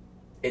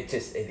 it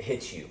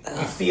hits you.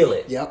 You feel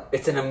it. Yep.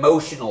 It's an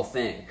emotional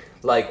thing.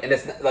 Like, and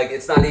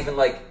it's not even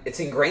like it's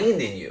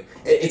ingrained in you.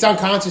 It's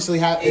unconsciously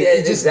how.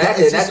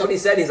 Exactly. And that's what he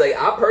said. He's like,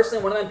 I'm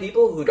personally one of them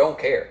people who don't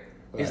care.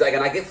 He's like,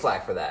 and I get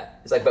flack for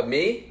that. He's like, but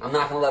me, I'm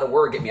not going to let a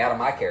word get me out of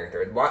my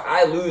character.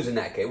 I lose in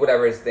that case,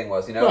 whatever his thing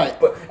was, you know? Right.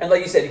 And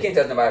like you said, you can't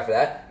judge nobody for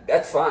that.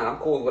 That's fine. I'm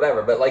cool with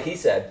whatever. But like he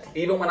said,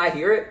 even when I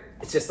hear it,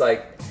 it's just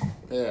like,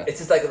 it's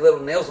just like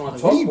little nails on a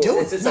chalkboard. What are you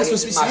doing? It's just That's like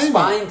supposed to be my saying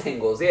spine that.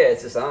 tingles. Yeah,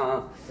 it's just, I don't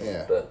know.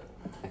 Yeah. But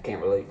I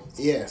can't relate.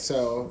 Yeah,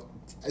 so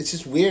it's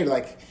just weird.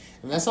 Like,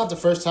 and that's not the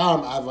first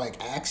time I've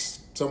like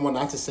asked someone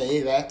not to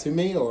say that to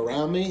me or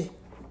around me,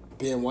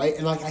 being white.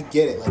 And like, I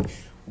get it.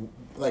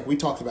 Like we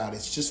talked about,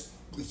 it's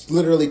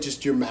literally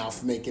just your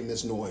mouth making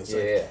this noise.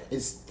 Like, And you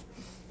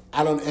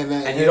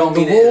the don't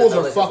mean it in a rules are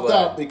malicious fucked way.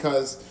 up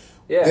because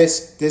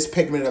this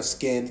pigment of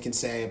skin can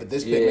say it, but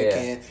this pigment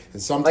can't.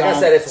 And sometimes, Like I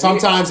said, it's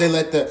sometimes they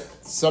let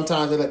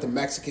the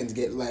Mexicans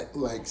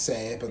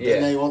say it, but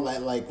then they won't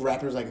let like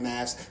rappers like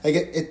Nas.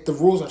 Like the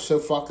rules are so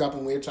fucked up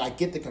and weird. So I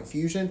get the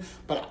confusion,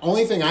 but the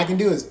only thing I can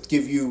do is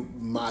give you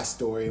my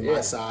story,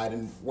 my side,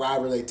 and where I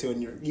relate to,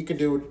 and you can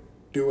do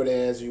it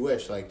as you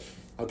wish. Like,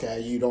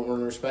 okay, you don't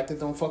want to respect it,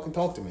 don't fucking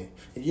talk to me.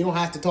 You don't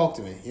have to talk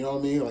to me. You know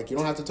what I mean? Like, you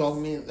don't have to talk to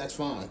me, that's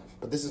fine.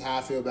 But this is how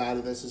I feel about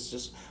it. This is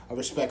just a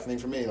respect thing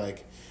for me.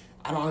 Like,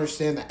 I don't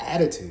understand the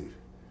attitude.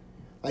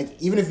 Like,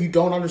 even if you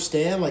don't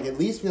understand, like, at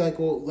least be like,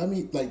 well, let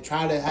me, like,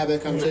 try to have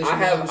that conversation.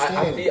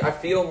 I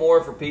feel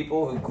more for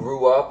people who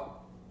grew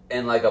up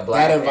in, like, a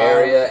black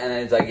area, and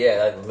it's like,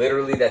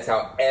 literally that's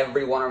how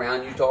everyone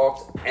around you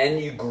talks,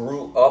 and you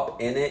grew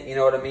up in it, you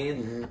know what I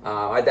mean? Mm-hmm.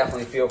 I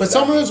definitely feel But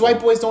some of those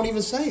white boys don't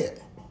even say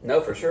it. No,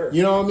 for sure.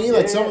 You know what I mean?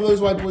 Like, some of those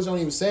white boys don't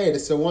even say it.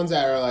 It's the ones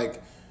that are,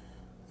 like,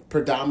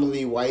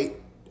 predominantly white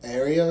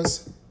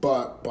areas,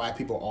 but black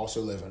people also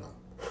live in them.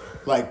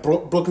 Like,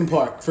 Brooklyn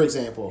Park, for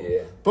example.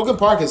 Yeah. Brooklyn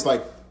Park is,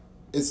 like,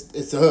 it's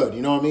the hood,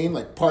 you know what I mean?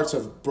 Like, parts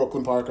of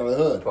Brooklyn Park are the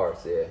hood.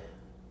 Parts, yeah.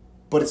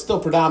 But it's still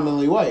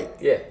predominantly white.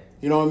 Yeah.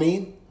 You know what I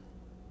mean?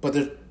 But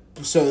they're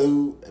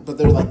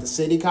like the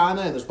city kind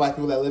of, and there's black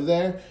people that live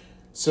there.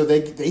 So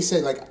they say,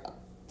 like,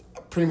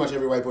 pretty much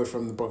every white boy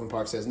from the Brooklyn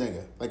Park says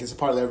nigga. Like, it's a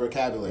part of their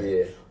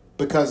vocabulary. Yeah.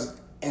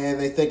 And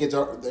they think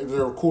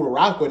they're cool to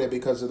rock with it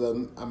because of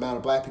the amount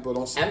of black people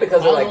don't say. And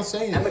because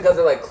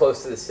they're like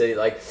close to the city.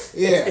 Like,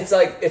 it's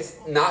like it's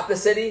not the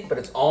city, but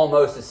it's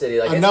almost the city.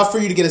 Like, enough for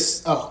you to get a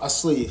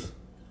sleeve.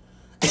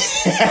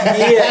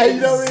 Yeah,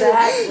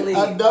 exactly.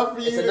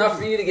 Enough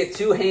for you to get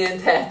 2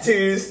 hand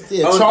tattoos.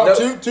 Yeah,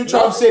 two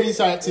Charm City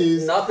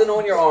tattoos. Nothing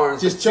on your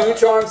arms. Just 2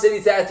 Charm City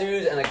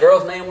tattoos and a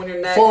girl's name on your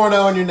neck.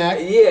 4-0 on your neck.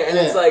 Yeah, and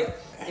it's like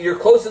you're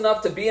close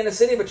enough to be in the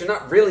city, but you're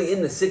not really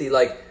in the city.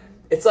 Like,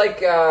 it's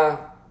like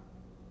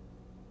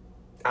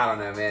I don't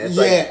know, man. It's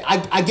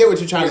I get what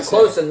you're trying to say.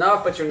 You're close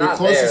enough, but you're not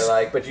there.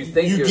 Like, but you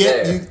think you're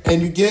there.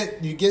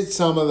 You get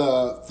some of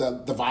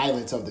the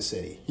violence of the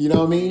city. You know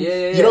what I mean?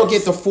 Yeah. You don't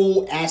get the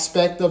full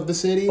aspect of the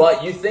city,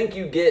 but you think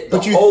you get the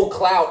whole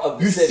clout of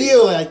the city. You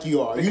feel like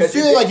you are. You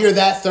feel like you're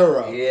that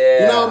thorough.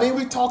 Yeah. You know what I mean?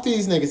 We talk to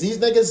these niggas. These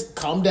niggas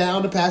come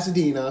down to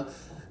Pasadena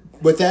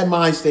with that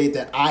mind state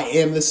that I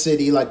am the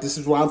city. Like, this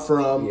is where I'm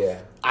from.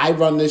 Yeah. I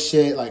run this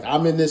shit. Like,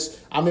 I'm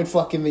in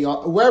fucking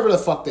wherever the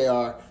fuck they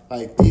are.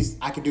 Like,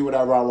 I can do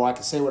whatever I want. I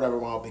can say whatever I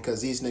want because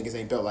these niggas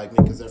ain't built like me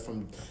because they're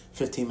from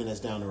 15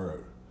 minutes down the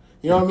road.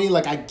 You know what I mean?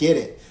 Like, I get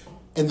it.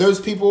 And those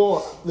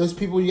people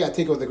you got to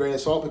take with a grain of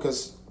salt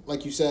because,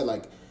 like you said,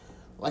 like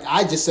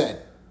I just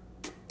said,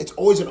 it's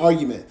always an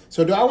argument.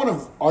 So do I want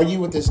to argue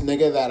with this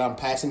nigga that I'm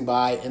passing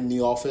by in the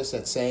office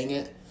that's saying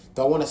it?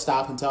 Do I want to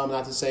stop and tell him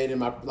not to say it in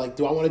my, like,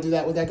 do I want to do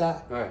that with that guy?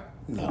 Right.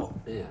 No.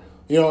 Yeah.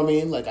 You know what I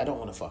mean? Like, I don't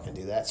want to fucking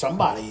do that.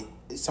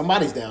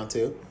 Somebody's down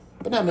to.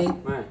 But not me.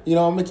 Right. You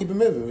know, I'm going to keep it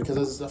moving because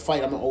it's a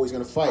fight I'm always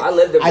going to fight. I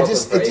lived in Brooklyn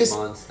for 8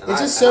 months. It's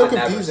just so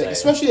confusing.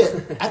 Especially,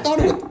 I thought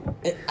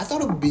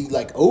it would be,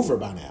 like, over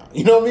by now.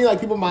 You know what I mean?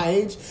 Like, people my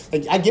age.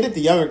 Like, I get it,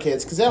 the younger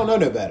kids, because they don't know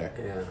no better.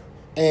 Yeah.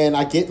 And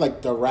I get,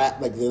 like, the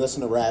rap, like, they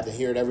listen to rap, they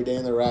hear it every day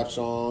in their rap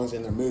songs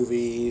and their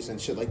movies and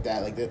shit like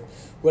that. Like,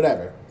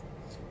 whatever.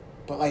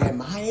 But, like, at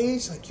my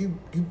age, like, you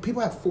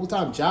people have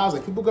full-time jobs.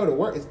 Like, people go to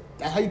work. Is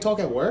that how you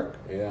talk at work?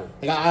 Yeah.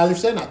 Like, I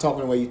understand not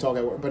talking the way you talk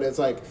at work, but it's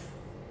like,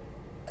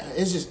 it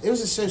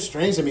was just so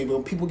strange to me. But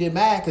when people get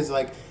mad, because,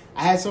 like,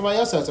 I had somebody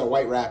else that's a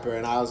white rapper,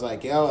 and I was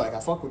like, yo, like, I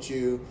fuck with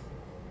you,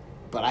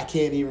 but I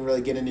can't even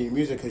really get into your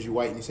music because you're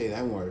white and you say the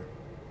N-word.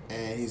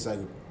 And he's like,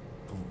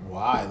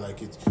 why?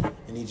 Like,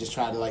 and he just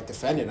tried to, like,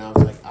 defend it. And I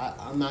was like,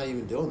 I'm not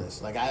even doing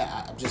this. Like,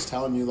 I'm just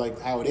telling you, like,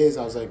 how it is.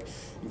 I was like,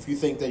 if you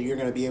think that you're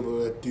going to be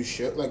able to do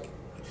shit, like,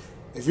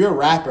 if you're a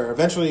rapper,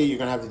 eventually you're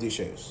going to have to do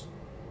shows.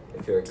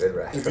 If you're a good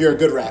rapper. If you're a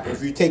good rapper.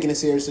 If you're taking it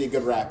seriously, a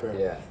good rapper. Yeah.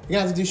 You're going to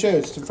have to do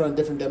shows in front of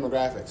different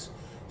demographics.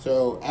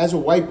 So, as a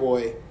white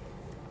boy,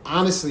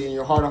 honestly, in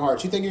your heart of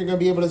hearts, you think you're going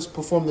to be able to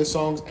perform the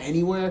songs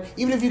anywhere?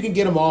 Even if you can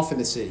get them off in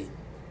the city.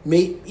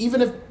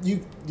 Even if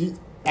you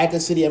at the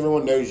city,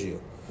 everyone knows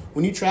you.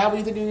 When you travel,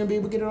 you think you're going to be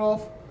able to get it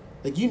off?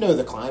 Like, you know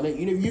the climate.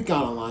 You know, you've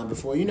gone online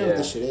before. You know what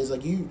this shit is.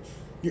 Like, are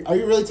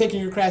you really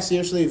taking your craft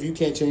seriously if you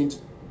can't change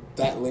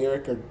that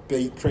lyric or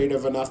be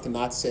creative enough to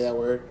not say that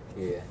word?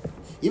 Yeah.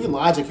 Even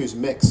Logic, who's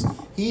mixed,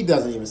 he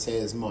doesn't even say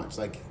as much,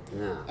 like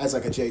as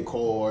like a J.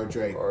 Cole or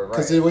Drake,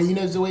 because the way he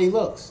knows the way he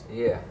looks.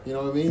 Yeah. You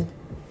know what I mean?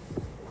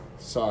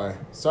 Sorry,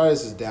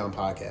 this is a down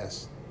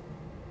podcast.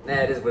 Nah,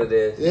 it is what it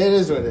is. It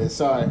is what it is.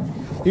 Sorry,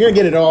 you're gonna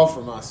get it all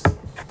from us.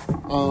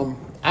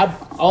 I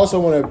also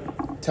want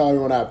to tell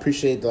everyone I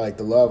appreciate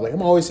the love. Like,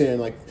 I'm always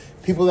hearing like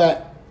people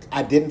that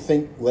I didn't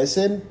think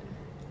listen.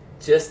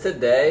 Just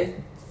today,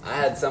 I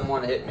had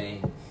someone hit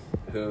me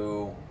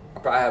who I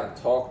probably haven't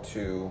talked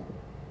to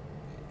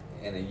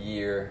in a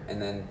year, and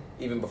then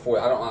even before,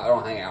 I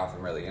don't hang out with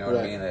him really. You know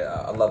what I mean?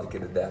 I love the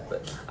kid to death,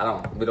 but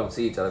we don't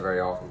see each other very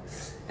often.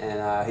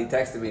 And he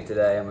texted me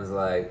today and was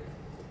like,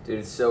 "Dude,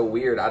 it's so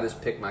weird. I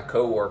just picked my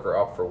coworker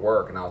up for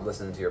work, and I was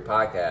listening to your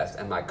podcast,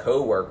 and my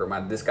coworker,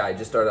 this guy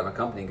just started at my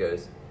company,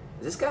 goes,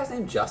 is this guy's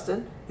name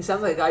Justin? He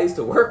sounds like a guy I used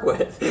to work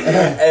with."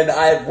 And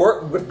I had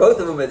worked with both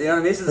of them. You know what I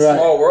mean? This is a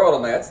small world.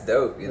 I'm like, that's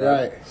dope. You know?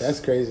 Right. That's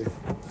crazy.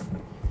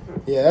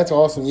 Yeah, that's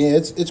awesome. Yeah,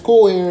 it's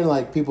cool hearing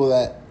like people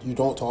that you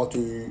don't talk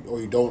to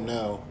or you don't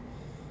know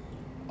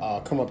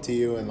come up to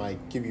you and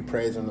like give you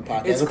praise on the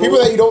podcast. It's or cool.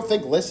 People that you don't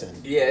think listen.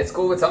 Yeah, it's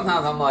cool, but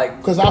sometimes I'm like,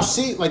 because I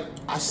see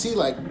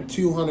like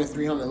 200,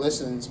 300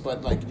 listens,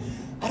 but like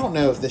I don't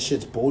know if this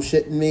shit's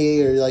bullshitting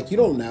me or like you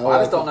don't know. I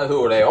just don't know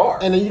who they are,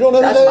 and then you don't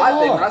know that's who they my are.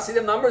 thing. When I see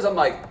them numbers, I'm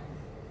like,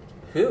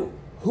 who?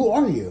 Who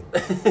are you?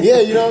 Yeah,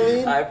 you know what I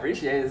mean? I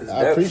appreciate it.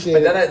 I appreciate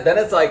it. But then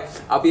it's like,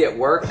 I'll be at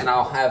work and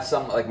I'll have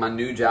some, like my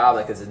new job,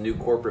 like it's a new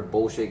corporate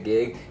bullshit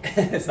gig.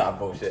 It's not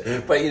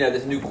bullshit. But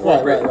this new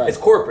corporate, right. It's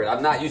corporate.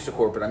 I'm not used to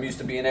corporate. I'm used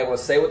to being able to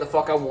say what the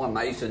fuck I want. I'm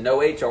not used to no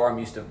HR. I'm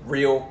used to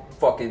real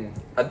fucking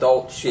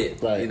adult shit.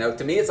 Right.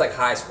 To me, it's like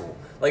high school.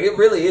 Like it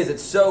really is.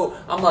 It's so,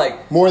 I'm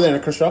like. More than a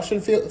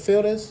construction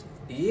field is?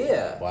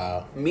 Yeah.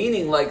 Wow.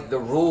 Meaning like the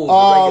rules.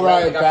 Oh,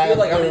 right. Like, I feel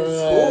like I'm in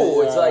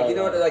school. It's like,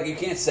 like you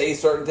can't say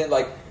certain things.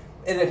 Like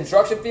in the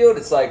construction field,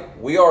 it's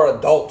like we are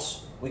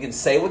adults. We can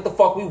say what the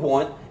fuck we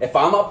want. If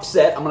I'm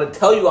upset, I'm going to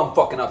tell you I'm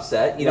fucking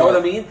upset. You know what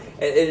I mean?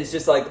 It's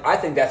just like, I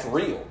think that's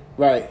real.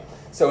 Right.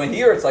 So in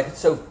here, it's like, it's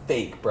so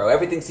fake, bro.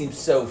 Everything seems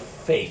so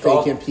fake.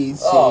 Fake and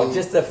PC. Oh,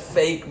 just a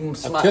fake.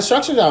 A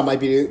construction job might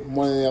be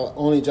one of the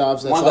only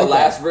jobs that's one of the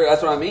last.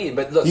 That's what I mean.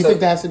 But look, do you think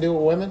that has to do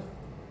with women?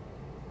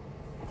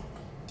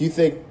 Do you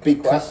think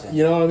because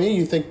you know what I mean?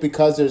 You think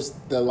because there's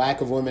the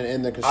lack of women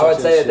in the construction? I would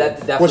say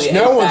that definitely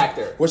a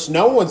factor. Which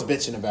no one's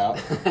bitching about.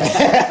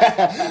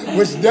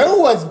 Which no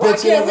one's bitching Why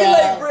can't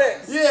about. We lay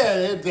bricks?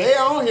 Yeah, they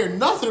don't hear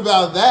nothing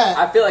about that.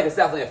 I feel like it's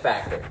definitely a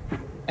factor.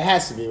 It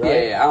has to be,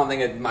 right? Yeah. I don't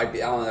think it might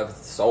be. I don't know if it's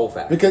the sole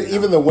factor. Because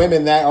even the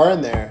women that are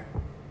in there,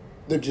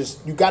 they're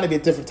just you got to be a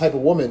different type of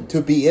woman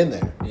to be in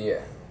there. Yeah.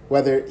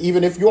 Whether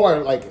even if you are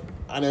like,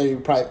 I know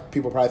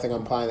people probably think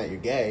I'm implying that you're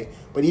gay,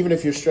 but even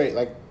if you're straight,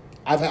 like.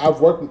 I've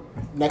worked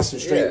next to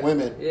straight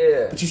women,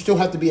 but you still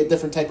have to be a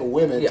different type of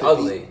women. Yeah,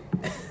 ugly.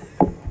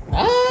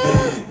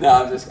 No,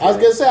 I'm just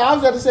kidding. I was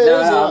about to say,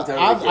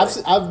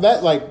 totally I've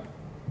met like,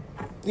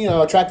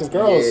 attractive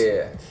girls.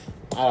 Yeah.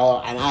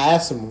 And I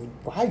asked them,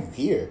 why are you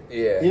here?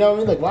 Yeah. You know what I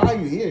mean? Like, why are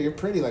you here? You're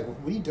pretty. Like,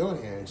 what are you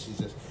doing here? And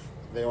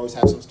they always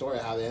have some story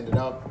of how they ended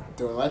up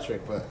doing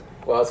electric, but.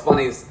 Well, it's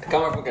funny.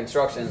 Coming from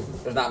construction,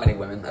 there's not many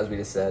women, as we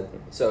just said.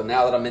 So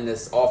now that I'm in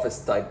this office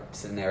type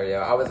scenario,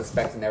 I was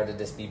expecting there to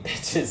just be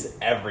bitches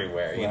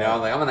everywhere. You know,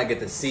 I'm like, I'm gonna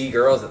get to see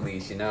girls at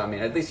least. I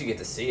mean, at least you get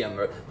to see them.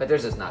 But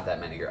there's just not that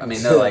many girls. I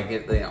mean, they're like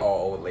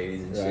all old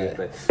ladies and shit.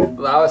 But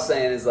what I was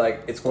saying is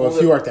like, it's cool. Well,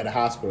 if you worked at a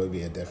hospital, it'd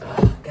be a different.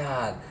 Oh,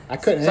 God, I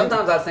couldn't.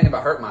 Sometimes I was thinking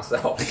about hurting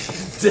myself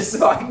just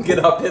so I can get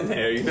up in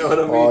there. You know what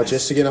I mean? Oh,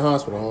 just to get in a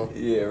hospital, huh?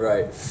 Yeah,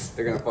 right.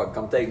 They're gonna fucking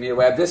come take me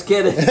away. I'm just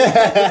kidding.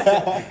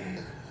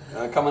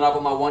 Coming up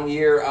on my 1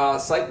 year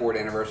psych ward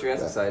anniversary.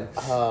 That's exciting.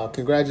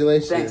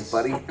 Congratulations. Thanks,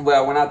 buddy.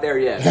 Well, we're not there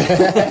yet.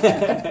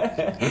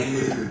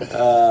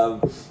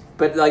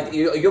 But like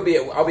I'll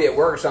be at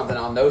work or something.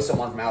 I'll know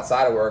someone from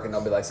outside of work, and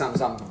they'll be like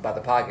something about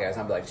the podcast.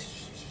 And I'll be like, shh.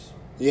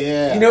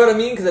 Yeah. You know what I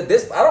mean? Because at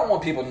this, I don't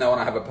want people knowing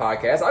I have a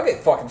podcast. I'll get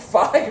fucking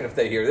fired if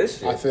they hear this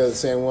shit. I feel the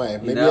same way.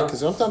 Maybe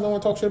because sometimes I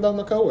want to talk shit about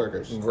my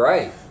coworkers.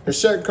 Right.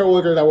 There's certain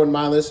coworkers I wouldn't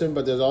mind listening,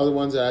 but there's other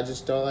ones that I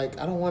just don't like.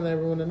 I don't want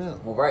everyone to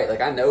know. Well, right. Like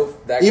I know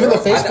that. Even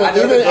girl, the Facebook, I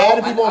know even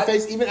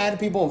adding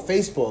people on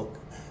Facebook.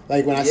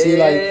 Like when I see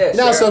like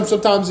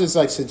sometimes it's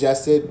like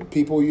suggested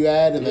people you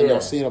add, and then they'll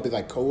see it. It'll be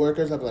like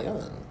coworkers. I'll be like, I don't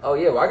know. Oh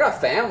yeah, well I got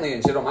family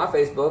and shit on my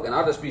Facebook, and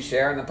I'll just be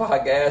sharing the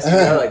podcast.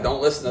 Like,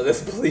 don't listen to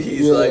this,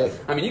 please. Yeah. Like,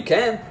 I mean, you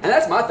can, and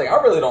that's my thing.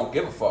 I really don't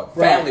give a fuck.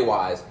 Right. Family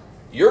wise,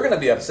 you're gonna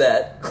be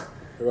upset.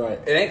 Right.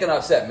 It ain't gonna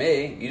upset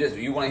me.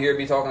 You want to hear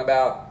me talking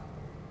about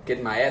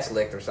getting my ass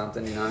licked or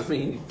something, you know what I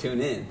mean?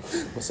 Tune in.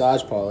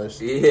 Massage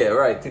parlors. Yeah,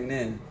 right. Tune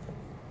in.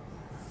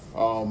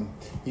 Man,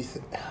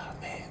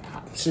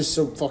 I'm just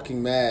so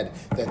fucking mad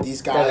that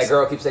these Yeah, guys. that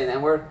girl keeps saying the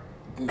N-word?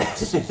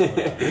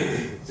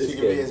 She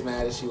can be as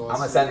mad as she wants. I'm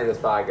gonna send her this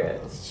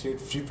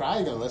podcast. She's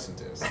probably gonna listen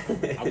to this.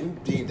 I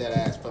wouldn't beat that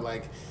ass, but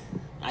like,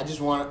 I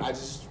just want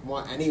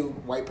any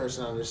white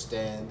person to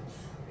understand.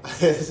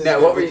 This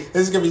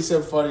is gonna be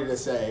so funny to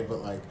say, but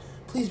like,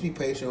 please be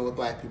patient with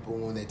black people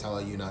when they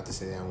tell you not to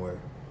say that word.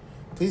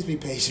 Please be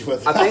patient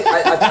with us.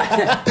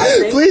 I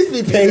think please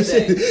be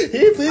patient.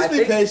 Please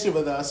be patient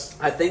with us.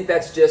 I think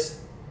that's just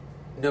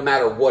no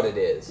matter what it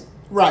is.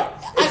 Right.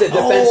 It's a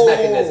defense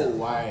mechanism.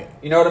 Right.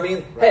 You know what I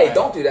mean? Right. Hey,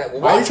 don't do that.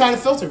 Well, why are you trying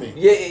to filter me?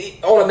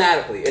 Yeah,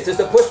 automatically. It's just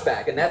a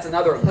pushback, and that's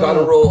another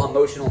guttural,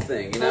 emotional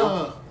thing, you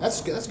know?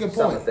 That's a good point.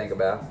 Something to think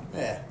about.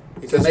 Yeah.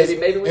 So maybe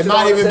we it's should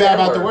not all even say bad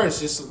that about the word.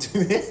 words. Just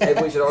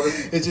Maybe we should all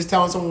just... It's just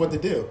telling someone what to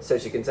do. So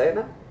she can say it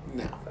now?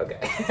 No. Okay.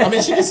 I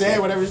mean, she can say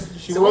whatever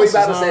she So what are you wants.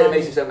 about to say that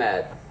makes you so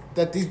mad?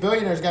 That these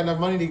billionaires got enough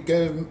money to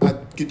go a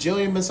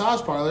gajillion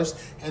massage parlors,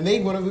 and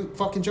they want to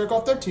fucking jerk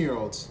off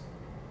 13-year-olds.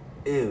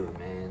 Ew,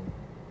 man.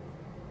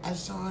 I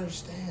just don't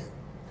understand.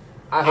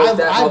 I hope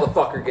that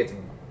motherfucker gets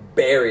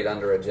buried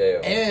under a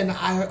jail. And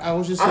I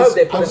was just I hope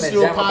they put I was him in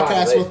doing a general podcast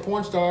population. with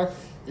porn star,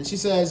 and she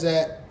says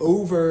that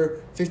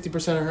over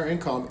 50% of her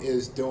income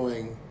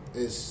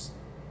is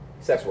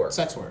Sex work.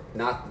 sex work.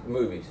 Not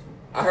movies.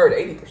 I heard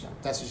 80%.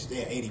 That's what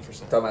she, 80%.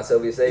 Talking about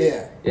Sylvia Sage?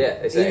 Yeah. Yeah,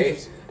 they said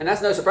 80%. And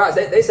that's no surprise.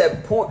 They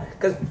said porn,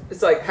 because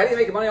it's like, how do you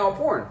make money on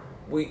porn?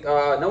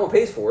 No one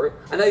pays for it.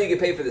 I know you get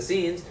paid for the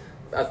scenes,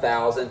 $1,000,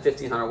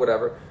 $1,500,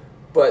 whatever,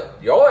 but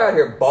y'all are out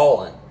here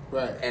balling.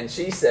 Right. And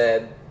she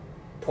said,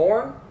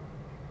 porn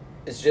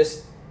is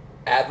just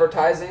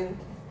advertising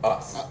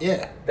us.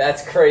 Yeah.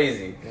 That's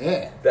crazy.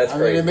 Yeah. That's I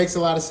crazy. mean, it makes a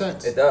lot of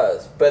sense. It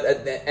does. But,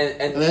 and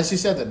And then she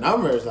said the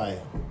numbers, like,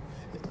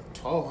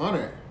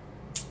 1,200.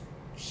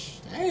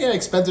 That ain't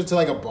expensive to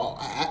like a ball.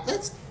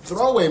 That's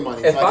throwaway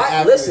money. if like an I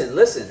athlete.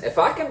 listen, if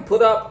I can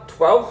put up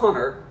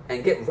 1,200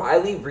 and get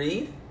Riley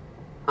Reid,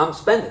 I'm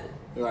spending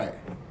it. Right.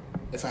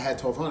 If I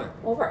had 1,200.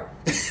 Well, right.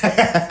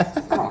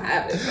 I don't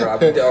have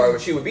it, or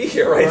she would be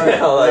here right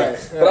now.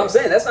 Right. But I'm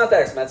saying that's not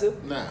that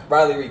expensive. Nah.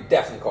 Riley Reid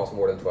definitely costs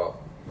more than 12.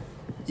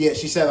 Yeah,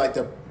 she said like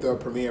the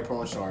premier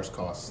porn stars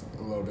cost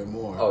a little bit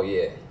more. Oh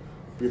yeah,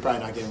 You're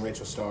probably not getting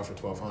Rachel Starr for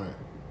 1,200.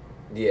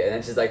 yeah. And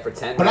then she's like, for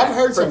 10. But racks, I've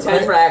heard for some 10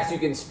 great- racks, you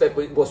can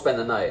we'll spend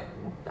the night.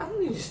 I don't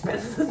need you to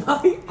spend the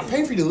night. I'm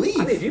paying for you to leave.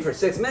 I need you for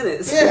 6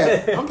 minutes.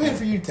 Yeah, I'm paying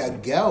for you to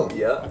go.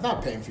 Yeah. I'm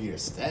not paying for you to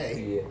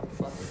stay. Yeah.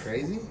 Fucking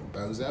crazy,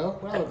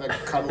 bozo. What I look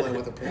like cuddling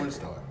with a porn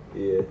star.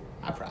 Yeah.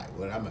 I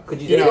probably would.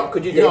 Could you date a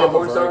I'm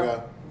porn star?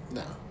 Virgo.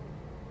 No.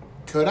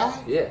 Could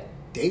I? Yeah.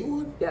 Date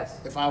one? Yes.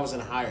 If I was in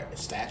a higher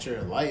stature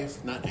in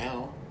life, not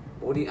now.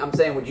 I'm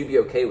saying, would you be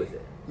okay with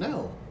it?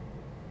 No.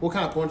 What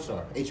kind of porn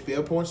star?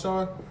 HBO porn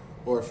star?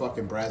 Or a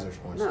fucking Brazzers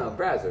porn star? No,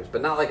 Brazzers,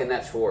 but not like a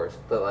Net Schwartz,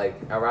 but like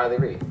a Riley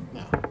Reid.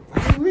 No.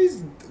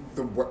 Riley's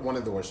one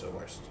of the worst of the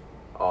worst.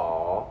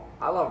 Aw,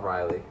 I love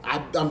Riley.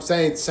 I'm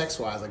saying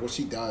sex-wise, like what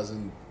she does,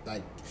 and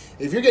like,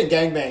 if you're getting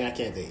gangbang, I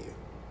can't date you.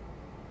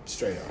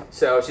 Straight up.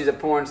 So she's a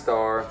porn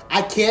star.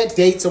 I can't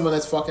date someone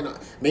that's fucking.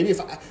 Maybe if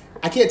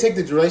I can't take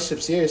the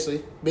relationship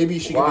seriously. Maybe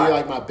she can Why? be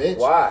like my bitch.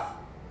 Why?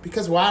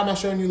 Because why am I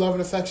showing you love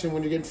and affection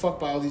when you're getting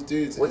fucked by all these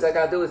dudes? What's that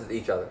got to do with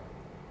each other?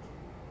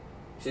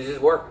 She's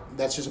just work,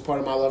 That's just a part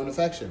of my love and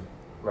affection.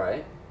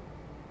 right?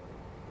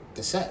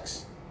 The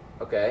sex.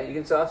 Okay, you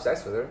can still have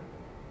sex with her.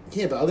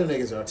 Yeah, but other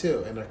niggas are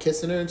too, and they're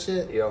kissing her and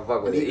shit. You don't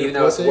fuck with And it, eating even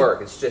though it's pussy.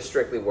 work. It's just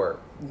strictly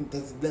work.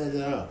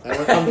 No. That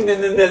word comes, No.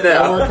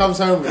 that word comes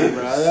home with me,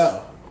 bro.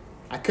 No.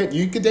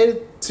 You could date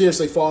it,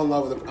 seriously fall in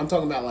love with her. I'm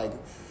talking about like,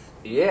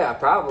 Yeah,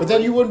 probably. but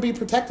then you wouldn't be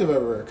protective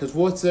over her, because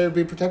what's there to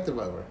be protective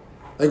over?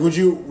 Like, would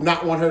you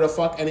not want her to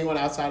fuck anyone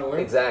outside of work?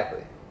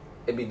 Exactly.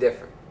 It'd be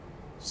different.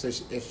 So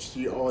if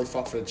she only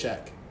fuck for the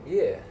check.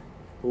 Yeah.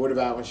 But what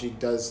about when she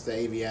does the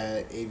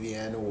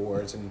AVN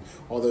awards and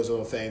all those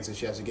little things, and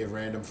she has to give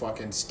random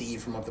fucking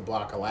Steve from up the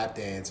block a lap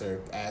dance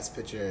or ass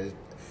picture?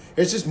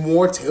 There's just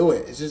more to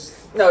it. It's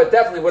just, No, it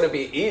definitely wouldn't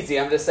be easy.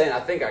 I'm just saying, I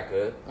think I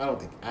could.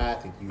 I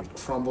think you would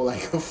crumble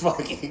like a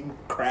fucking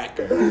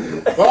cracker.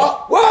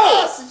 Oh,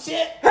 Whoa!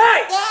 shit! Hey!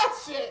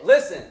 Ah, shit!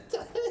 Listen,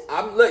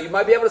 look, you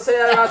might be able to say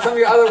that about some of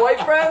your other white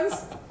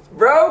friends,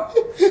 bro.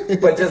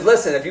 But just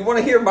listen, if you want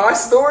to hear my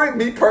story,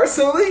 me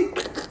personally,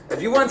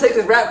 if you want to take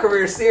this rap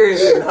career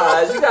seriously,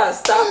 Haj, you gotta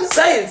stop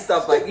saying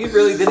stuff like you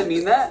really didn't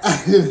mean that.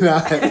 I did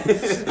not.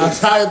 I'm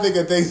trying to think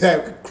of things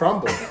that could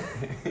crumble.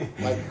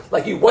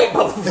 Like you white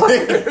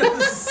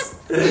motherfuckers.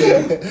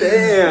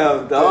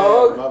 Damn,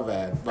 dog. My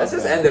bad. Let's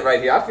just end it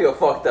right here. I feel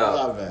fucked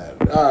up. My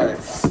bad. All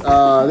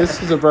right.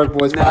 This is a Broke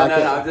Boys No,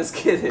 podcast. I'm just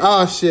kidding.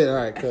 Oh shit! All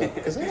right, cool.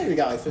 Because I think we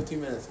got like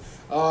 15 minutes.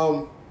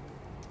 What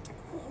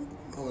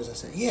was I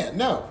saying? Yeah,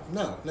 no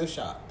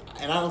shot.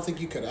 And I don't think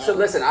you could. So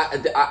listen,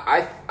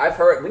 I've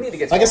heard we need to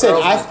get some Like I said,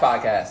 girls on this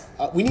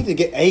podcast. We need to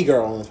get a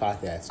girl on this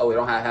podcast. Oh, we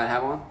don't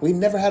have one? We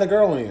never had a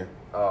girl on here.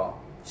 Oh,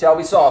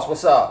 Shelby Sauce,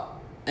 what's up?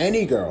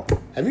 Any girl.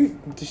 Have you?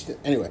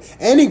 Anyway,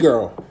 any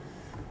girl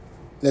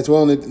that's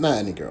willing to, not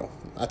any girl.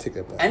 I take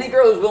that back. Any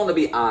girl who's willing to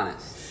be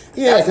honest.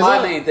 Yeah, that's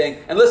my main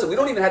thing. And listen, we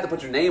don't even have to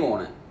put your name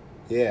on it.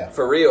 Yeah.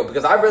 For real,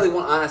 because I really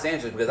want honest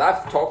answers. Because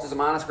I've talked to some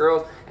honest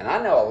girls, and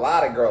I know a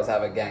lot of girls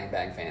have a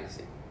gangbang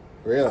fantasy.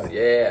 Really?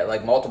 Yeah,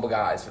 like multiple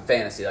guys for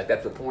fantasy. Like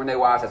that's what porn they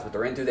watch. That's what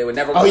they're into. They would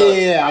never. Oh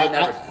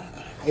yeah.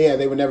 Yeah,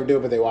 they would never do it,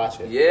 but they watch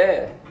it.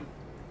 Yeah.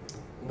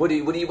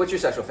 What's your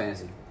sexual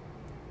fantasy?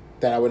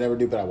 That I would never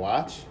do, but I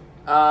watch.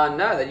 No,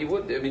 that you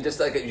would. I mean, just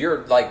like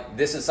you're like,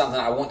 this is something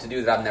I want to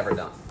do that I've never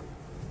done.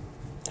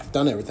 I've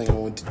done everything I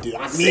want to do.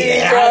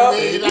 Bro,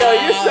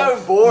 you're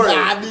so boring.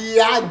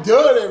 I've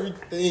done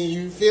everything.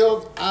 You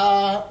feel?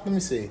 Let me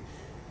see.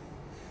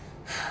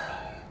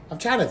 I'm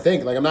trying to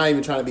think. Like, I'm not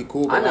even trying to be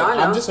cool. But I know.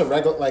 I'm just a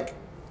regular. Like,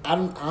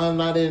 I'm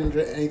not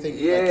into anything.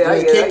 Yeah,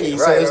 like, really kinky.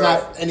 So there's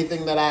right. not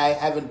anything that I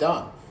haven't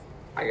done.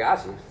 I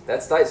got you.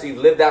 That's tight. So you've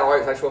lived out all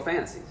your sexual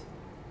fantasies.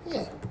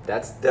 Yeah.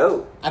 That's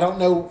dope. I don't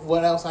know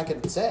what else I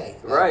could say.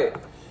 Right.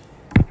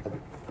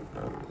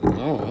 I don't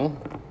know.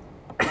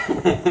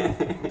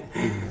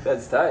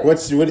 That's tight.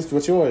 What's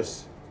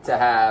yours? To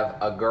have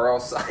a girl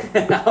suck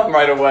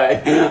right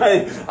away.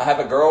 I have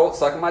a girl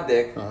sucking my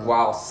dick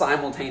while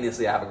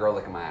simultaneously I have a girl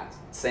licking my ass.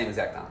 Same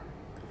exact time.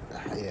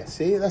 Yeah,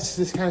 see, that's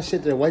this kind of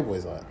shit that white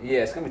boys like. Yeah,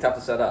 it's gonna be tough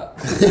to set up.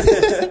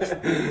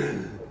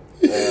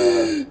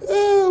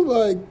 Oh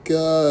my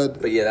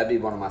god. But yeah, that'd be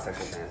one of my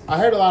sexual fantasies. I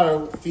heard a lot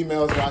of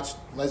females watch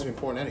lesbian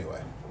porn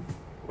anyway.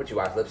 What, you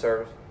watch lip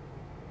service?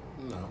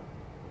 No.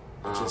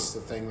 It's just a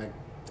thing that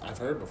I've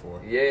heard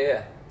before.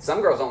 Yeah.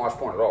 Some girls don't watch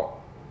porn at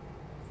all.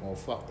 Well,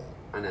 fuck that.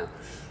 I know.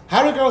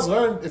 How do girls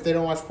learn if they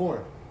don't watch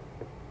porn?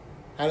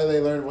 How do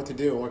they learn what to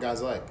do and what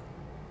guys like?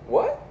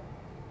 What?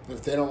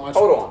 If they don't watch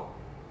Hold on.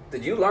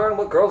 Did you learn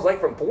what girls like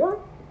from porn?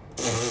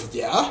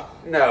 Yeah.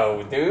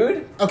 No,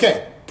 dude.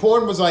 Okay,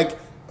 porn was like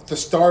the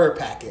starter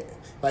packet.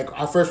 Like,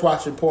 I first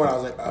watching porn, I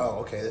was like,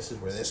 oh, okay, this is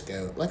where this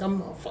goes. Like,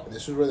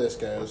 this is where this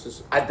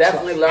goes. I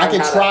definitely learned I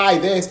can how try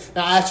this.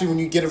 Now, actually, when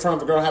you get in front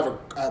of a girl, have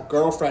a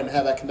girlfriend,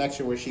 have that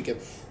connection where she can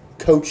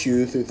coach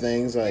you through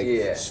things like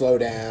slow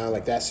down,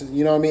 like that's,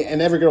 you know what I mean?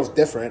 And every girl's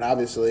different,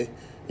 obviously.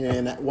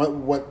 And what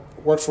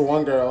works for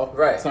one girl,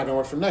 right, it's not going to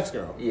work for the next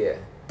girl. Yeah.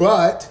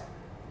 But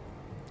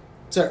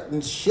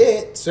certain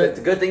shit. It's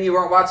a good thing you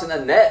weren't watching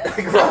the net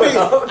growing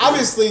up.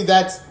 Obviously,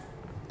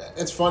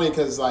 it's funny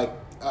because, like,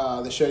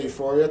 the show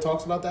Euphoria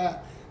talks about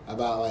that.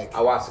 About, like,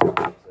 I watched a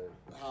couple episodes.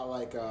 How,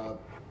 like,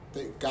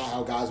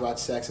 how guys watch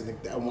sex and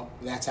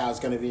that's how it's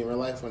going to be in real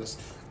life. When it's,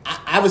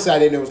 obviously, I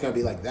didn't know it was going to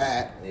be like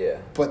that. Yeah.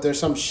 But there's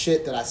some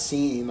shit that I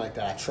seen, like,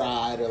 that I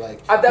tried, or,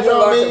 like, I definitely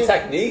learned some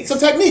techniques. Some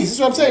techniques. That's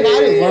what I'm saying. I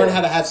didn't learn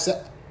how to have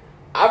sex.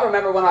 I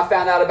remember when I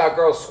found out about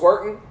girls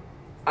squirting,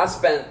 I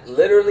spent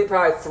literally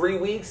probably 3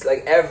 weeks,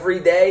 like every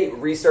day,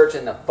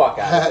 researching the fuck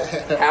out of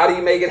it. How do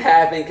you make it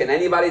happen? Can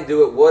anybody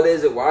do it? What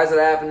is it? Why is it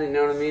happening? You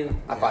know what I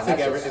mean? I find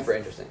that super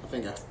interesting. I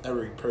think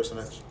every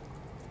person,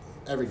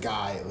 every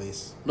guy at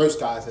least, most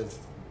guys have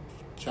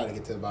tried to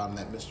get to the bottom of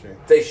that mystery.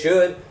 They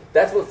should.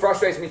 That's what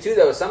frustrates me too,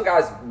 though. Some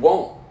guys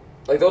won't.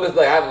 Like, they'll just be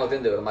like, I haven't looked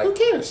into it. I'm like, who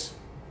cares?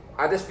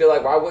 I just feel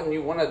like, why wouldn't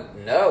you want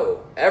to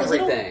know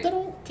everything? They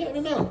don't care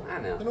to know. I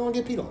know. They don't want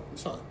to get peed on.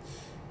 It's fine.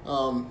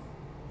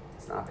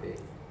 It's not pee.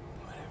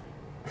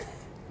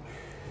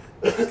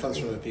 It comes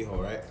from the pee hole,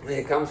 right?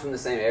 It comes from the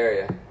same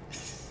area.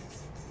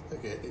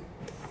 Okay.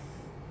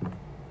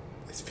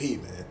 It's pee,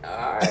 man.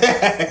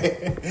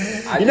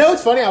 Alright. You know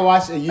what's funny? I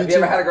watched a YouTube... Have you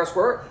ever had a girl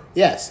squirt?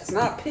 Yes. It's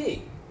not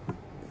pee.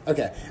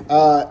 Okay.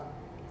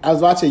 I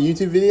was watching a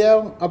YouTube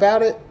video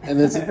about it, and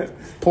it's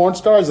porn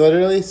stars,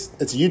 literally.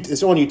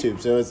 It's on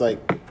YouTube, so it's like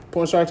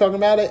porn stars talking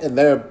about it, and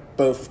they're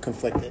both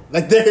conflicted.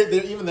 Like, they're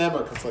even them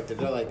are conflicted.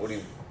 They're like,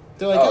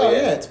 oh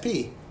yeah, it's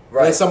pee.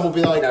 Right. And some will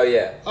be like,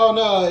 oh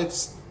no,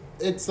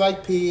 it's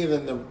like pee,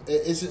 and then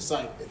it's just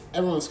like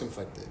everyone's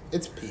conflicted.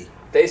 It's pee.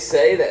 They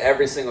say that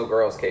every single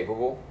girl is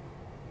capable,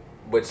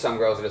 which some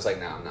girls are just like,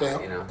 no,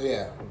 you know.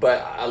 Yeah.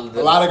 But a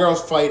lot of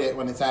girls fight it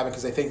when it's happening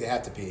because they think they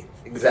have to pee.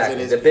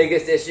 Exactly. The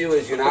biggest issue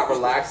is you're not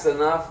relaxed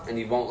enough and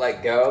you won't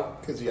let go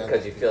because you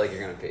feel like you're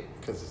gonna pee.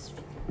 Because it's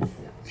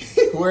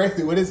pee.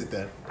 What is it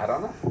then? I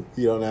don't know.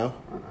 You don't know?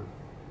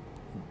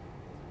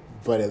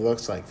 But it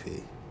looks like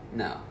pee.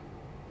 No.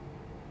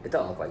 It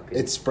don't look like pee.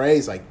 It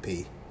sprays like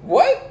pee.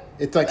 What?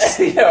 It's like...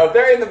 Yo, if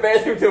they're in the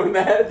bathroom doing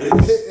that...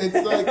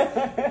 It's like...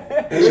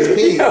 It's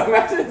pee. Yo,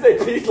 imagine if they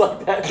peed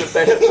like that in the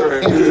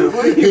bathroom.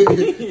 What do you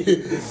mean?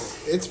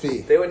 It's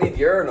pee. They would need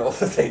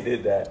urinals if they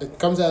did that. It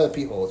comes out of the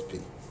pee hole. It's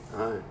pee.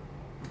 Alright.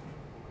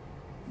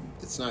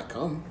 It's not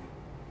cum.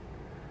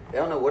 They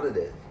don't know what it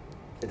is.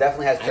 It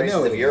definitely has traces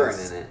of urine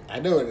in it. I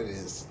know what it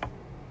is.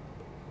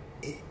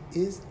 It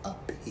is a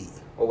pee.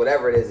 Well,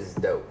 whatever it is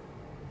dope.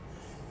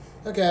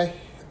 Okay.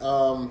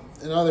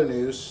 In other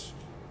news,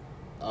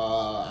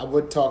 I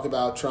would talk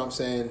about Trump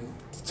telling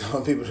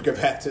people to go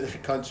back to their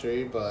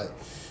country, but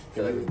I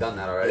feel like we've done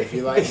that already. If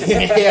you like,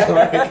 yeah,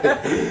 right.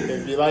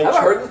 If you like, have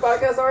I heard this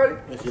podcast already?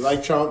 If you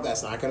like Trump,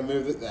 that's not going to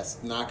move.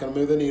 That's not going to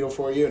move the needle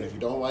for you. And if you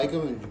don't like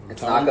him,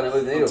 it's not going to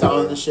move the needle. I'm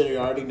telling the shit you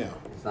already know.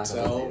 It's not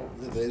so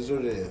it is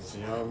what it is.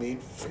 You know what I mean?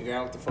 Figure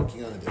out what the fuck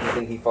you gonna do. You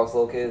think he fucks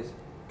little kids?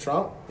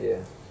 Trump?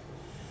 Yeah.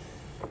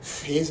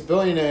 He's a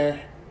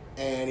billionaire,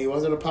 and he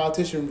wasn't a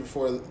politician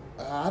before.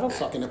 I don't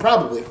fucking know.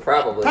 Probably.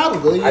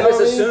 I just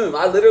assume.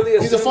 I literally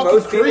assume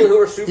most people who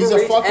are super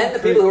rich and the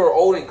people who are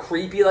old and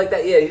creepy like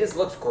that. Yeah, he just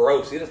looks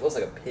gross. He just looks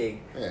like a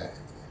pig. Yeah.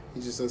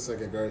 He just looks like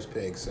a gross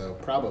pig, so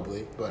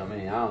probably. But I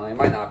mean, I don't know. He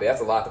might not be.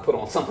 That's a lot to put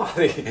on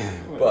somebody.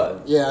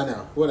 But yeah, I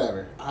know.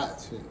 Whatever.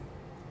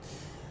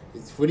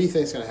 What do you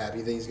think is going to happen?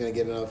 You think he's going to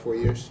get another 4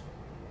 years?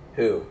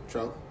 Who?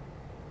 Trump?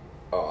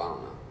 Oh, I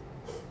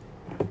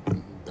don't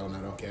know. Don't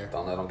know, don't care.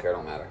 Don't know, don't care,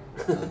 don't matter.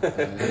 Don't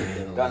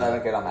know,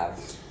 don't care, don't matter.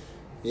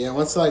 Yeah,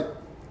 once like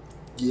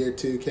year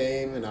 2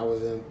 came and I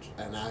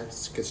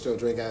could still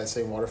drink out of the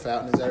same water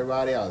fountain as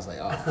everybody, I was like,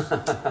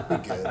 oh, we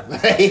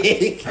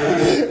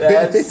good.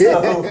 That's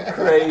so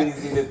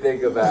crazy to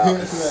think about.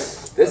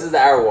 This is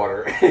our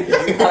water.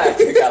 You gotta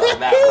drink out of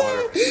that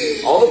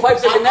water. All the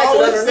pipes are connected. I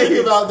always underneath.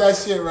 think about that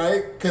shit,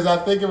 right? Because I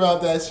think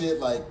about that shit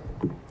like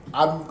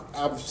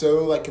I'm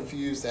so like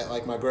confused that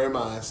like my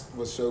grandma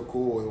was so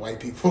cool with white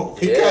people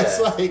because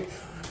like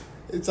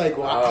it's like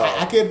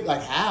I could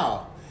like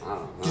how.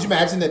 Could you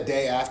imagine the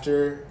day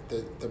after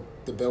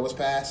the bill was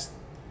passed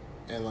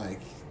and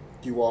like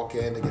you walk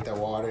in to get that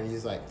water and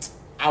he's like,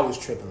 I was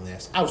tripping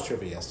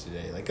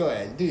yesterday. Like, go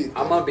ahead, dude.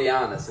 I'm gonna be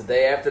honest. The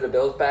day after the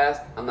bill's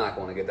passed, I'm not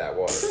going to get that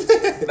water.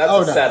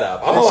 That's a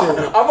setup. I'm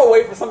gonna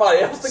wait for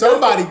somebody else to go.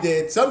 Somebody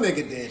did. Some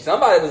nigga did.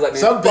 Somebody was like,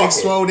 man, some big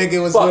swole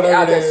nigga was out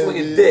there there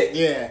swinging dick.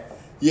 Yeah.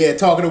 Yeah,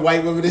 talking to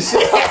white women and shit.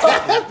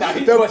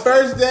 The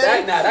first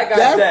day. That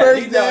guy's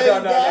dead. No.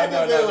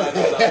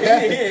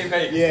 He ain't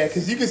made it. Yeah,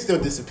 because you can still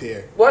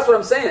disappear. Well, that's what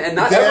I'm saying. And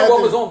not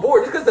everyone was on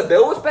board. Just because the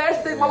bill was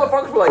passed, they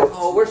motherfuckers were like,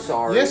 oh, we're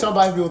sorry. Yeah, some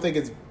black people think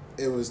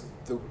that was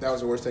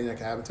the worst thing that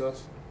could happen to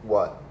us.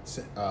 What?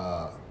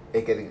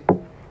 It getting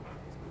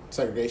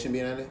segregation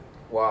being ended.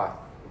 Why?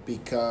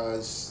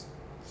 Because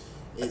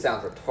it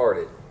sounds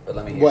retarded. But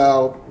let me hear.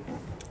 Well,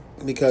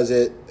 because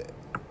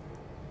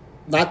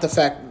not the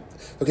fact.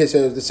 Okay,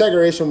 so the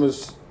segregation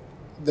was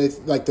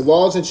the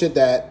laws and shit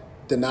that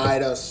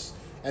denied us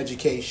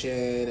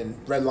education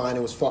and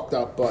redlining was fucked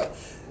up, but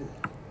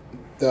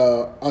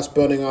us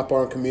building up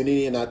our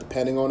community and not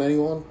depending on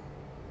anyone,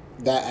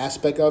 that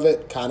aspect of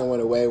it kind of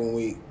went away when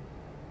we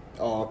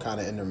all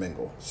kind of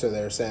intermingle. So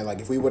they're saying like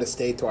if we would have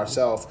stayed to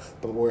ourselves,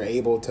 but we're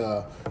able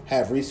to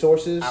have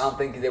resources. I don't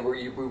think that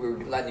we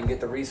were letting you get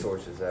the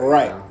resources.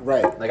 Right.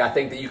 Like I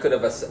think that you could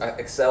have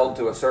excelled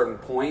to a certain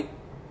point.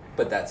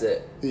 But that's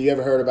it. You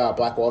ever heard about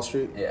Black Wall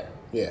Street? Yeah.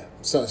 Yeah.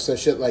 So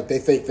shit like they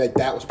think like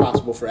that was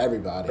possible for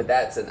everybody. But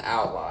that's an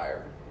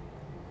outlier.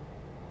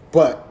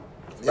 But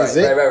is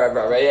it?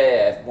 Right.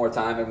 Yeah. If more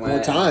time and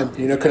more time,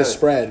 could have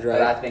spread, right?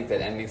 But I think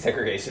that ending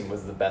segregation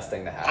was the best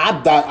thing to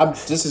happen.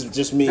 This is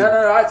just me. No.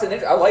 I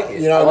like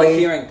it. I like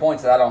hearing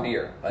points that I don't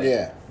hear. Like,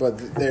 yeah, but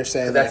they're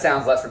saying that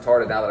sounds less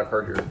retarded now that I've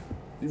heard your.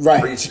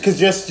 Right, because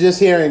just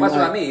hearing. That's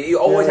what I mean. You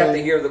always have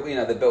to hear the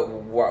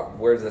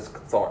where's this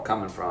thought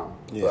coming from?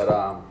 Yeah.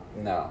 But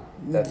no,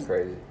 that's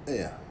crazy.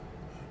 Yeah.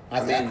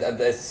 I mean,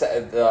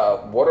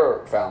 the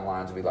water fountain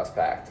lines would be less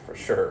packed for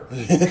sure.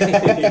 You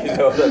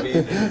know what I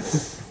mean?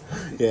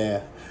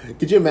 Yeah.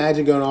 Could you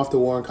imagine going off to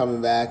war and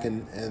coming back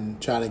and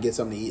trying to get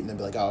something to eat and then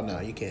be like, oh no,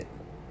 you can't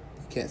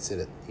sit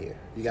it here.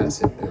 You gotta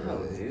sit there.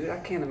 No, dude, I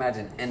can't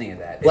imagine any of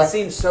that. It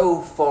seems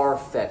so far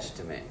fetched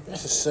to me.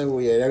 That's just so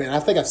weird. I mean, I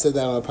think I've said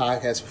that on the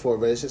podcast before,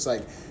 but it's just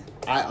like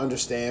I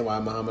understand why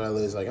Muhammad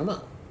Ali is like, I'm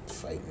not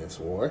fighting this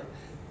war. Get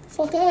the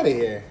fuck out of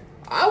here.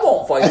 I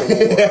won't fight the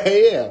war.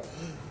 Yeah.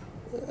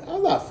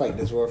 I'm not fighting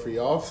this war for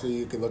y'all, so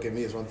you can look at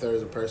me as 1/3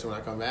 of a person when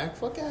I come back.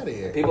 Fuck out of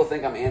here. People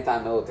think I'm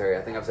anti-military.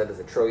 I think I've said this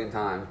 1 trillion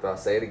times, but I'll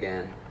say it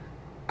again.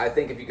 I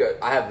think if you go,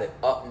 I have the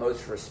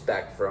utmost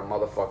respect for a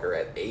motherfucker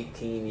at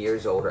 18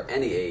 years old or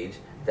any age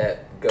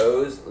that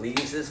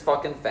leaves his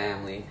fucking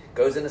family,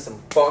 goes into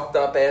some fucked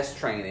up ass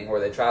training where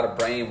they try to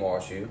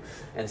brainwash you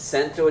and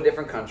sent to a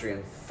different country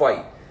and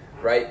fight,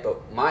 right?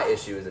 But my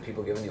issue is that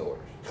people giving the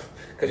orders.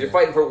 Because you're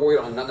fighting for a war you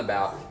don't know nothing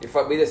about.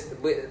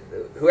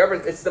 Whoever,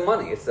 it's the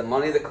money. It's the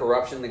money, the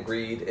corruption, the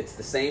greed. It's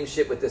the same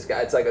shit with this guy.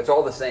 It's like, it's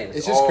all the same.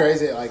 It's just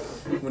crazy, like,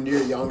 when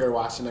you're younger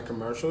watching the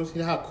commercials,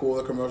 you know how cool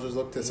the commercials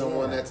look to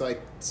someone that's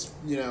like,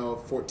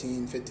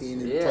 14,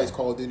 15, and plays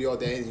Call of Duty all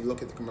day, and you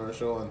look at the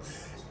commercial, and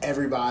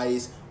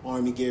everybody's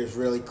army gear is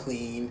really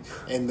clean,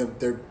 and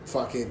they're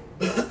fucking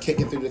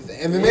kicking through the thing.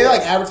 And then they,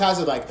 like, advertise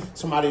it like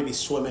somebody would be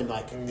swimming,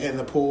 like, in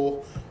the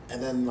pool,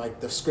 and then, like,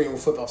 the screen will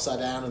flip upside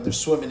down, and they're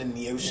swimming in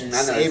the ocean,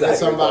 saving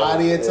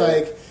somebody. It's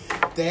like,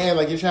 damn,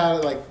 like, you're trying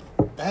to, like,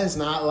 that is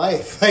not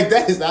life. Like,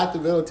 that is not the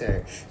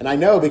military. And I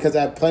know because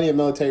I have plenty of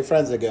military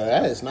friends that go,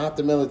 that is not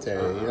the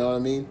military. You know what I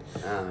mean?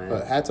 Man.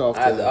 But hats off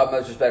to I have the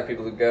utmost respect for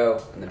people who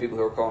go, and the people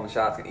who are calling the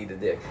shots can eat a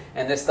dick.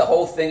 And it's the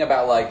whole thing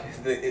about,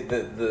 like,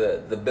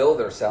 the bill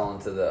they're selling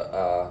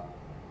to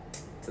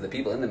to the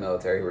people in the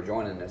military who are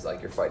joining, it's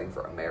like you're fighting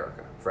for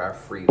America, for our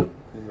freedom.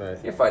 Right.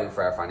 You're fighting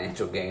for our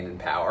financial gain and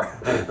power.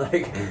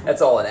 Like,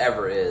 that's all it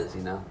ever is,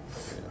 you know?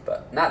 Yeah.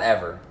 But not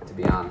ever, to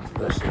be honest.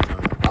 But Most of the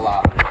time. a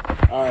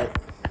lot. All right.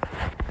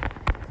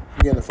 I'm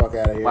getting the fuck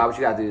out of here. Wow, what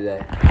you got to do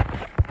today?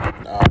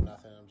 Nothing.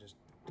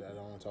 I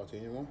don't want to talk to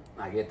you anymore.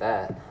 I get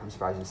that. I'm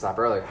surprised you didn't stop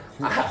earlier.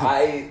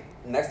 I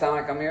next time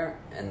I come here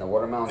and the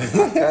watermelon is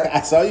not cut,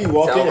 I saw you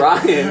walking. tell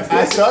Ryan.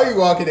 I saw you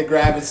walking to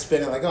grab and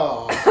spinning like,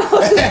 oh.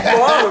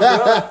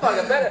 Fuck,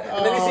 I better.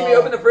 And then you see me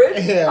open the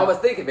fridge. Yeah. I was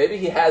thinking maybe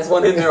he has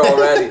one in there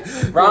already.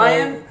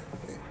 Ryan,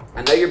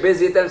 I know you're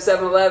busy at them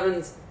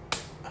 7-Elevens,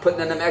 putting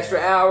in them extra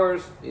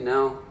hours, you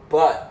know,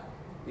 but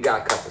you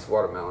gotta cut this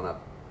watermelon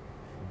up,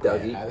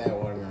 Dougie. Yeah, I had that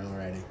watermelon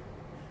already.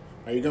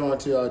 Are you going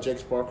to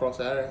Jake's Bar Cross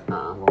Saturday?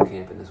 I'm going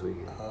camping this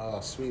weekend. Oh,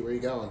 sweet. Where you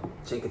going?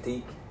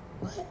 Chincoteague.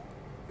 What?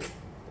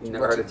 You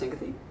never heard of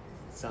Chincoteague?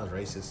 Sounds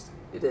racist.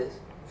 It is.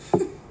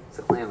 It's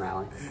a clan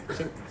rally.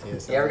 Yeah,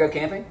 You ever go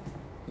camping?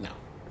 No.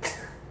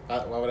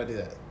 Why would I do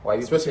that? Why you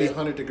It's supposed to be prepared?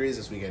 100 degrees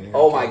this weekend. You're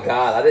Oh gonna my kill me.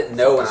 god, I didn't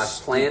know when I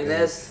Fucking planned stupid.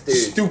 this. Dude.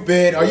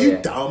 Stupid. Are you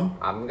Yeah. dumb?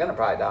 I'm gonna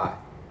probably die.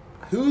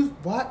 Who?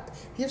 What?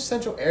 You have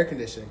central air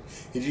conditioning.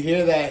 Did you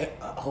hear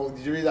that?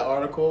 Did you read the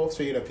article?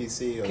 Speaking of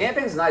PC.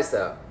 Camping's nice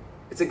though.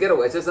 It's a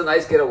getaway. It's just a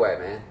nice getaway,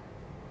 man.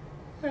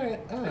 All right.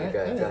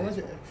 Okay, tell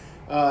me.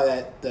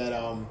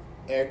 That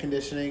air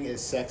conditioning is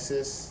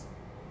sexist,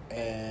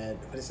 and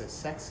what is it?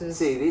 Sexist.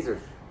 See, these are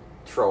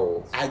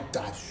trolls. I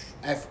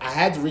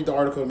had to read the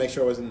article to make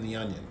sure it was in the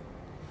Onion.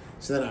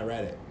 So then I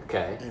read it,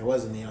 Okay. and it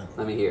was in the Onion.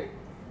 Let me hear.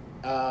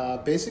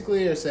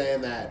 Basically, you're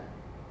saying that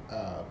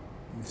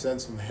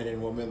since men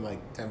and women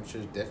like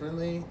temperatures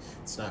differently,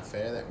 it's not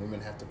fair that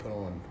women have to put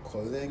on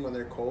clothing when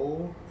they're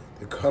cold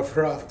to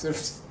cover up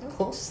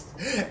themselves,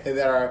 and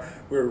that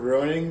we're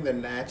ruining the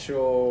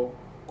natural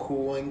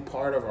cooling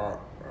part of our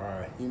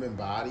human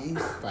body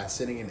by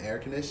sitting in air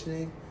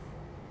conditioning.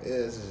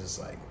 This is just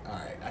like, all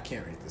right, I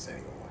can't read this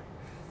anymore.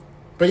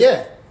 But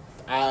yeah,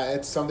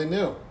 it's something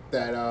new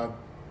that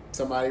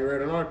somebody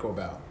wrote an article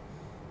about.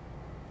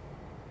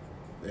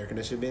 Air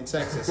conditioning being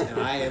sexist, and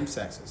I am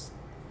sexist.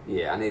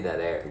 Yeah, I need that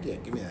air. Yeah,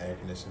 give me that air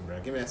conditioning, bro.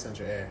 Give me that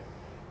central air.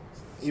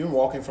 Even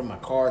walking from my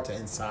car to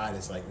inside,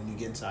 it's like when you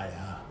get inside,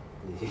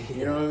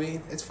 you know what I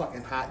mean? It's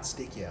fucking hot and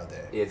sticky out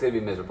there. Yeah, it's gonna be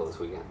miserable this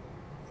weekend.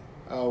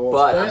 Oh, well,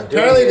 But I'm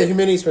apparently doing the it-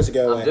 humidity's supposed to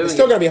go I'm away. doing It's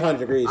still it- gonna be 100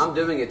 degrees. I'm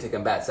doing it to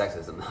combat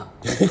sexism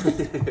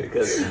though.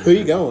 Because Who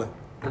you going?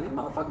 I need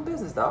motherfucking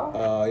business, dog.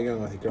 Oh, you're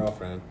going with your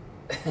girlfriend.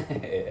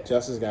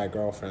 Justin's got a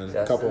girlfriend.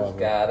 A couple of them.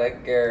 got a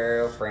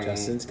girlfriend.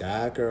 Justin's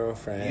got a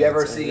girlfriend. You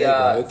ever and see, they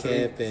go Three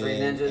camping,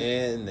 Ninjas?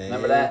 and they,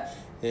 Remember that?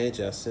 And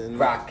Justin.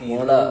 Rocky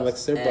one of them loves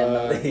licks their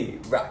butt. Emily.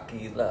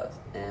 Rocky loves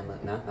Emily.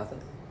 No,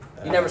 nothing.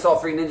 You never saw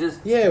Three Ninjas?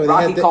 Yeah, well, they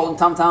Rocky had the- called him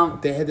Tum Tum.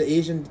 They had the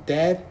Asian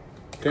dad,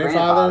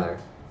 grandfather.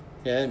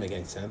 Yeah, that didn't make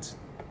any sense.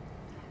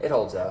 It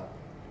holds up.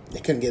 They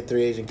couldn't get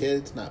 3 Asian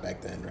kids. Not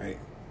back then, right?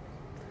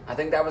 I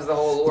think that was the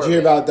whole lore. Did you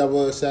hear of it.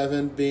 about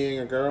 007 being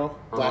a girl,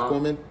 black Uh-huh.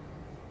 woman?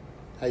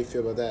 How you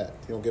feel about that?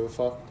 You don't give a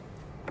fuck?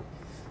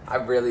 I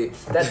really.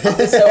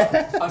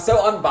 I'm so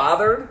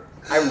unbothered.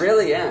 I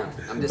really am.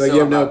 I'm just Like so you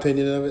have no unbothered.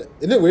 opinion of it?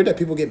 Isn't it weird that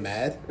people get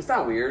mad? It's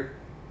not weird.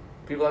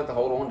 People like to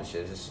hold on to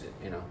shit. It's just,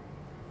 you know.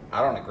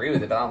 I don't agree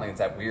with it, but I don't think it's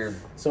that weird.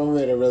 Someone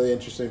made a really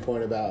interesting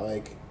point about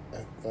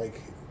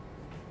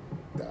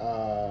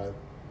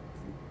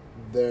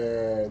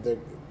they're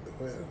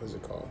what was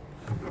it called?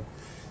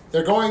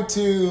 They're going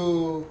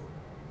to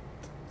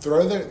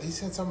throw their. He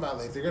said something about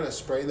like they're going to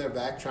spray their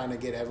back trying to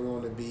get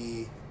everyone to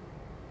be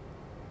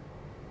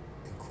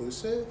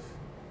inclusive.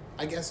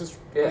 I guess is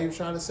Yeah. what he was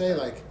trying to say.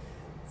 Like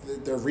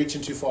they're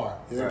reaching too far.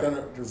 They're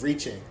Right. they're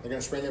reaching. They're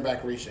going to spray their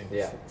back reaching.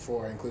 Yeah.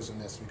 For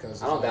inclusiveness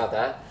because I don't doubt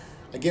that.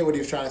 I get what he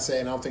was trying to say,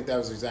 and I don't think that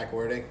was the exact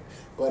wording,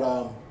 but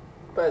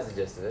But it's the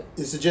gist of it.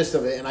 it's the gist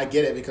of it, and I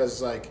get it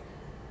because like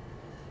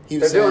he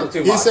They're was saying, doing too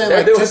he's much. saying They're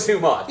like doing just, too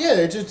much. Yeah,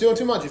 they're just doing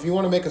too much. If you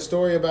want to make a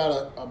story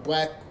about a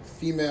black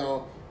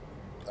female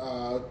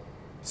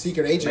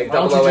secret agent, Make why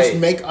don't you just 008.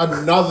 make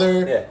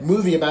another Yeah.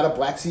 movie about a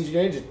black secret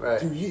agent?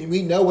 Right.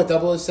 We know what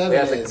 007 We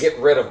have to is. get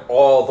rid of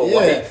all the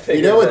white Yeah, we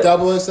figures. know what that-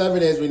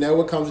 007 is. We know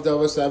what comes with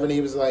 007.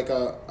 He was like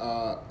a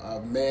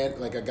man,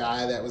 like a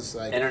guy that was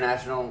like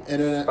International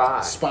internet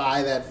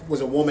spy. that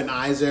was a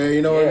womanizer.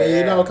 You know what I Yeah, mean?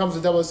 You know yeah. what comes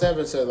with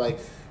 007. So like,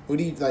 who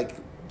do you like?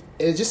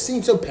 It just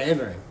seems so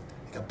pandering.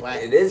 Like a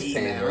black It is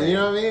female. pandering. You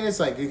know what I mean? It's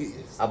like,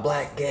 A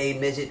black gay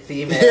midget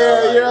female.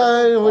 yeah, you know what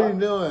I mean? What are you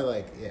doing?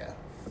 Like, yeah,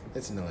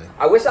 it's annoying.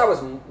 I wish I was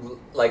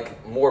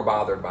like more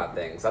bothered by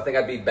things. I think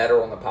I'd be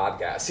better on the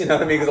podcast. You know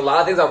what I mean? Because a lot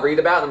of things I'll read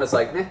about, and I'm just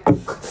like, meh,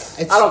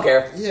 I don't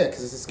care Yeah,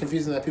 because it's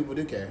confusing that people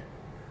do care.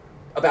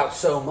 about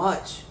so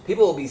much.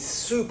 People will be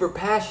super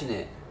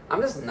passionate. I'm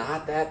just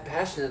not that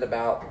passionate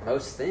about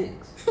most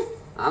things.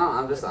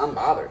 I'm just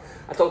unbothered.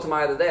 I told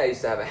somebody the other day I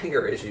used to have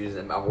anger issues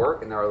in my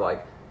work, and they were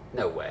like,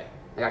 no way.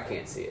 Like, I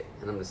can't see it.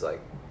 And I'm just like,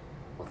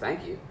 well,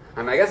 thank you.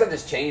 I mean, I guess I've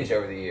just changed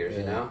over the years,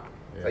 you Yeah, know?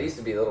 yeah. I used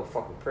to be a little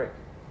fucking prick.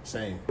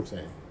 Same.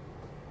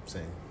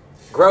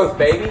 Growth,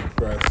 baby.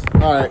 Gross.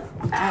 All right.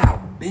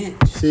 Ow,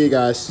 bitch. See you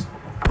guys.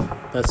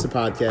 That's the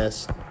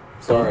podcast.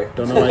 Sorry.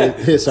 Don't know why.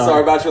 Sorry.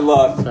 Sorry about your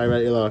luck. Sorry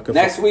about your luck.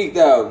 Next week,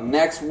 though.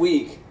 Next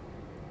week,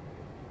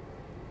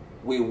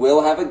 we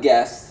will have a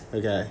guest.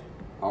 Okay.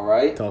 All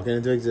right. Talking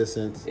into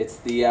existence. It's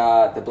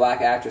the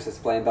black actress that's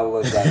playing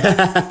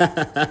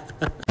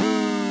 007.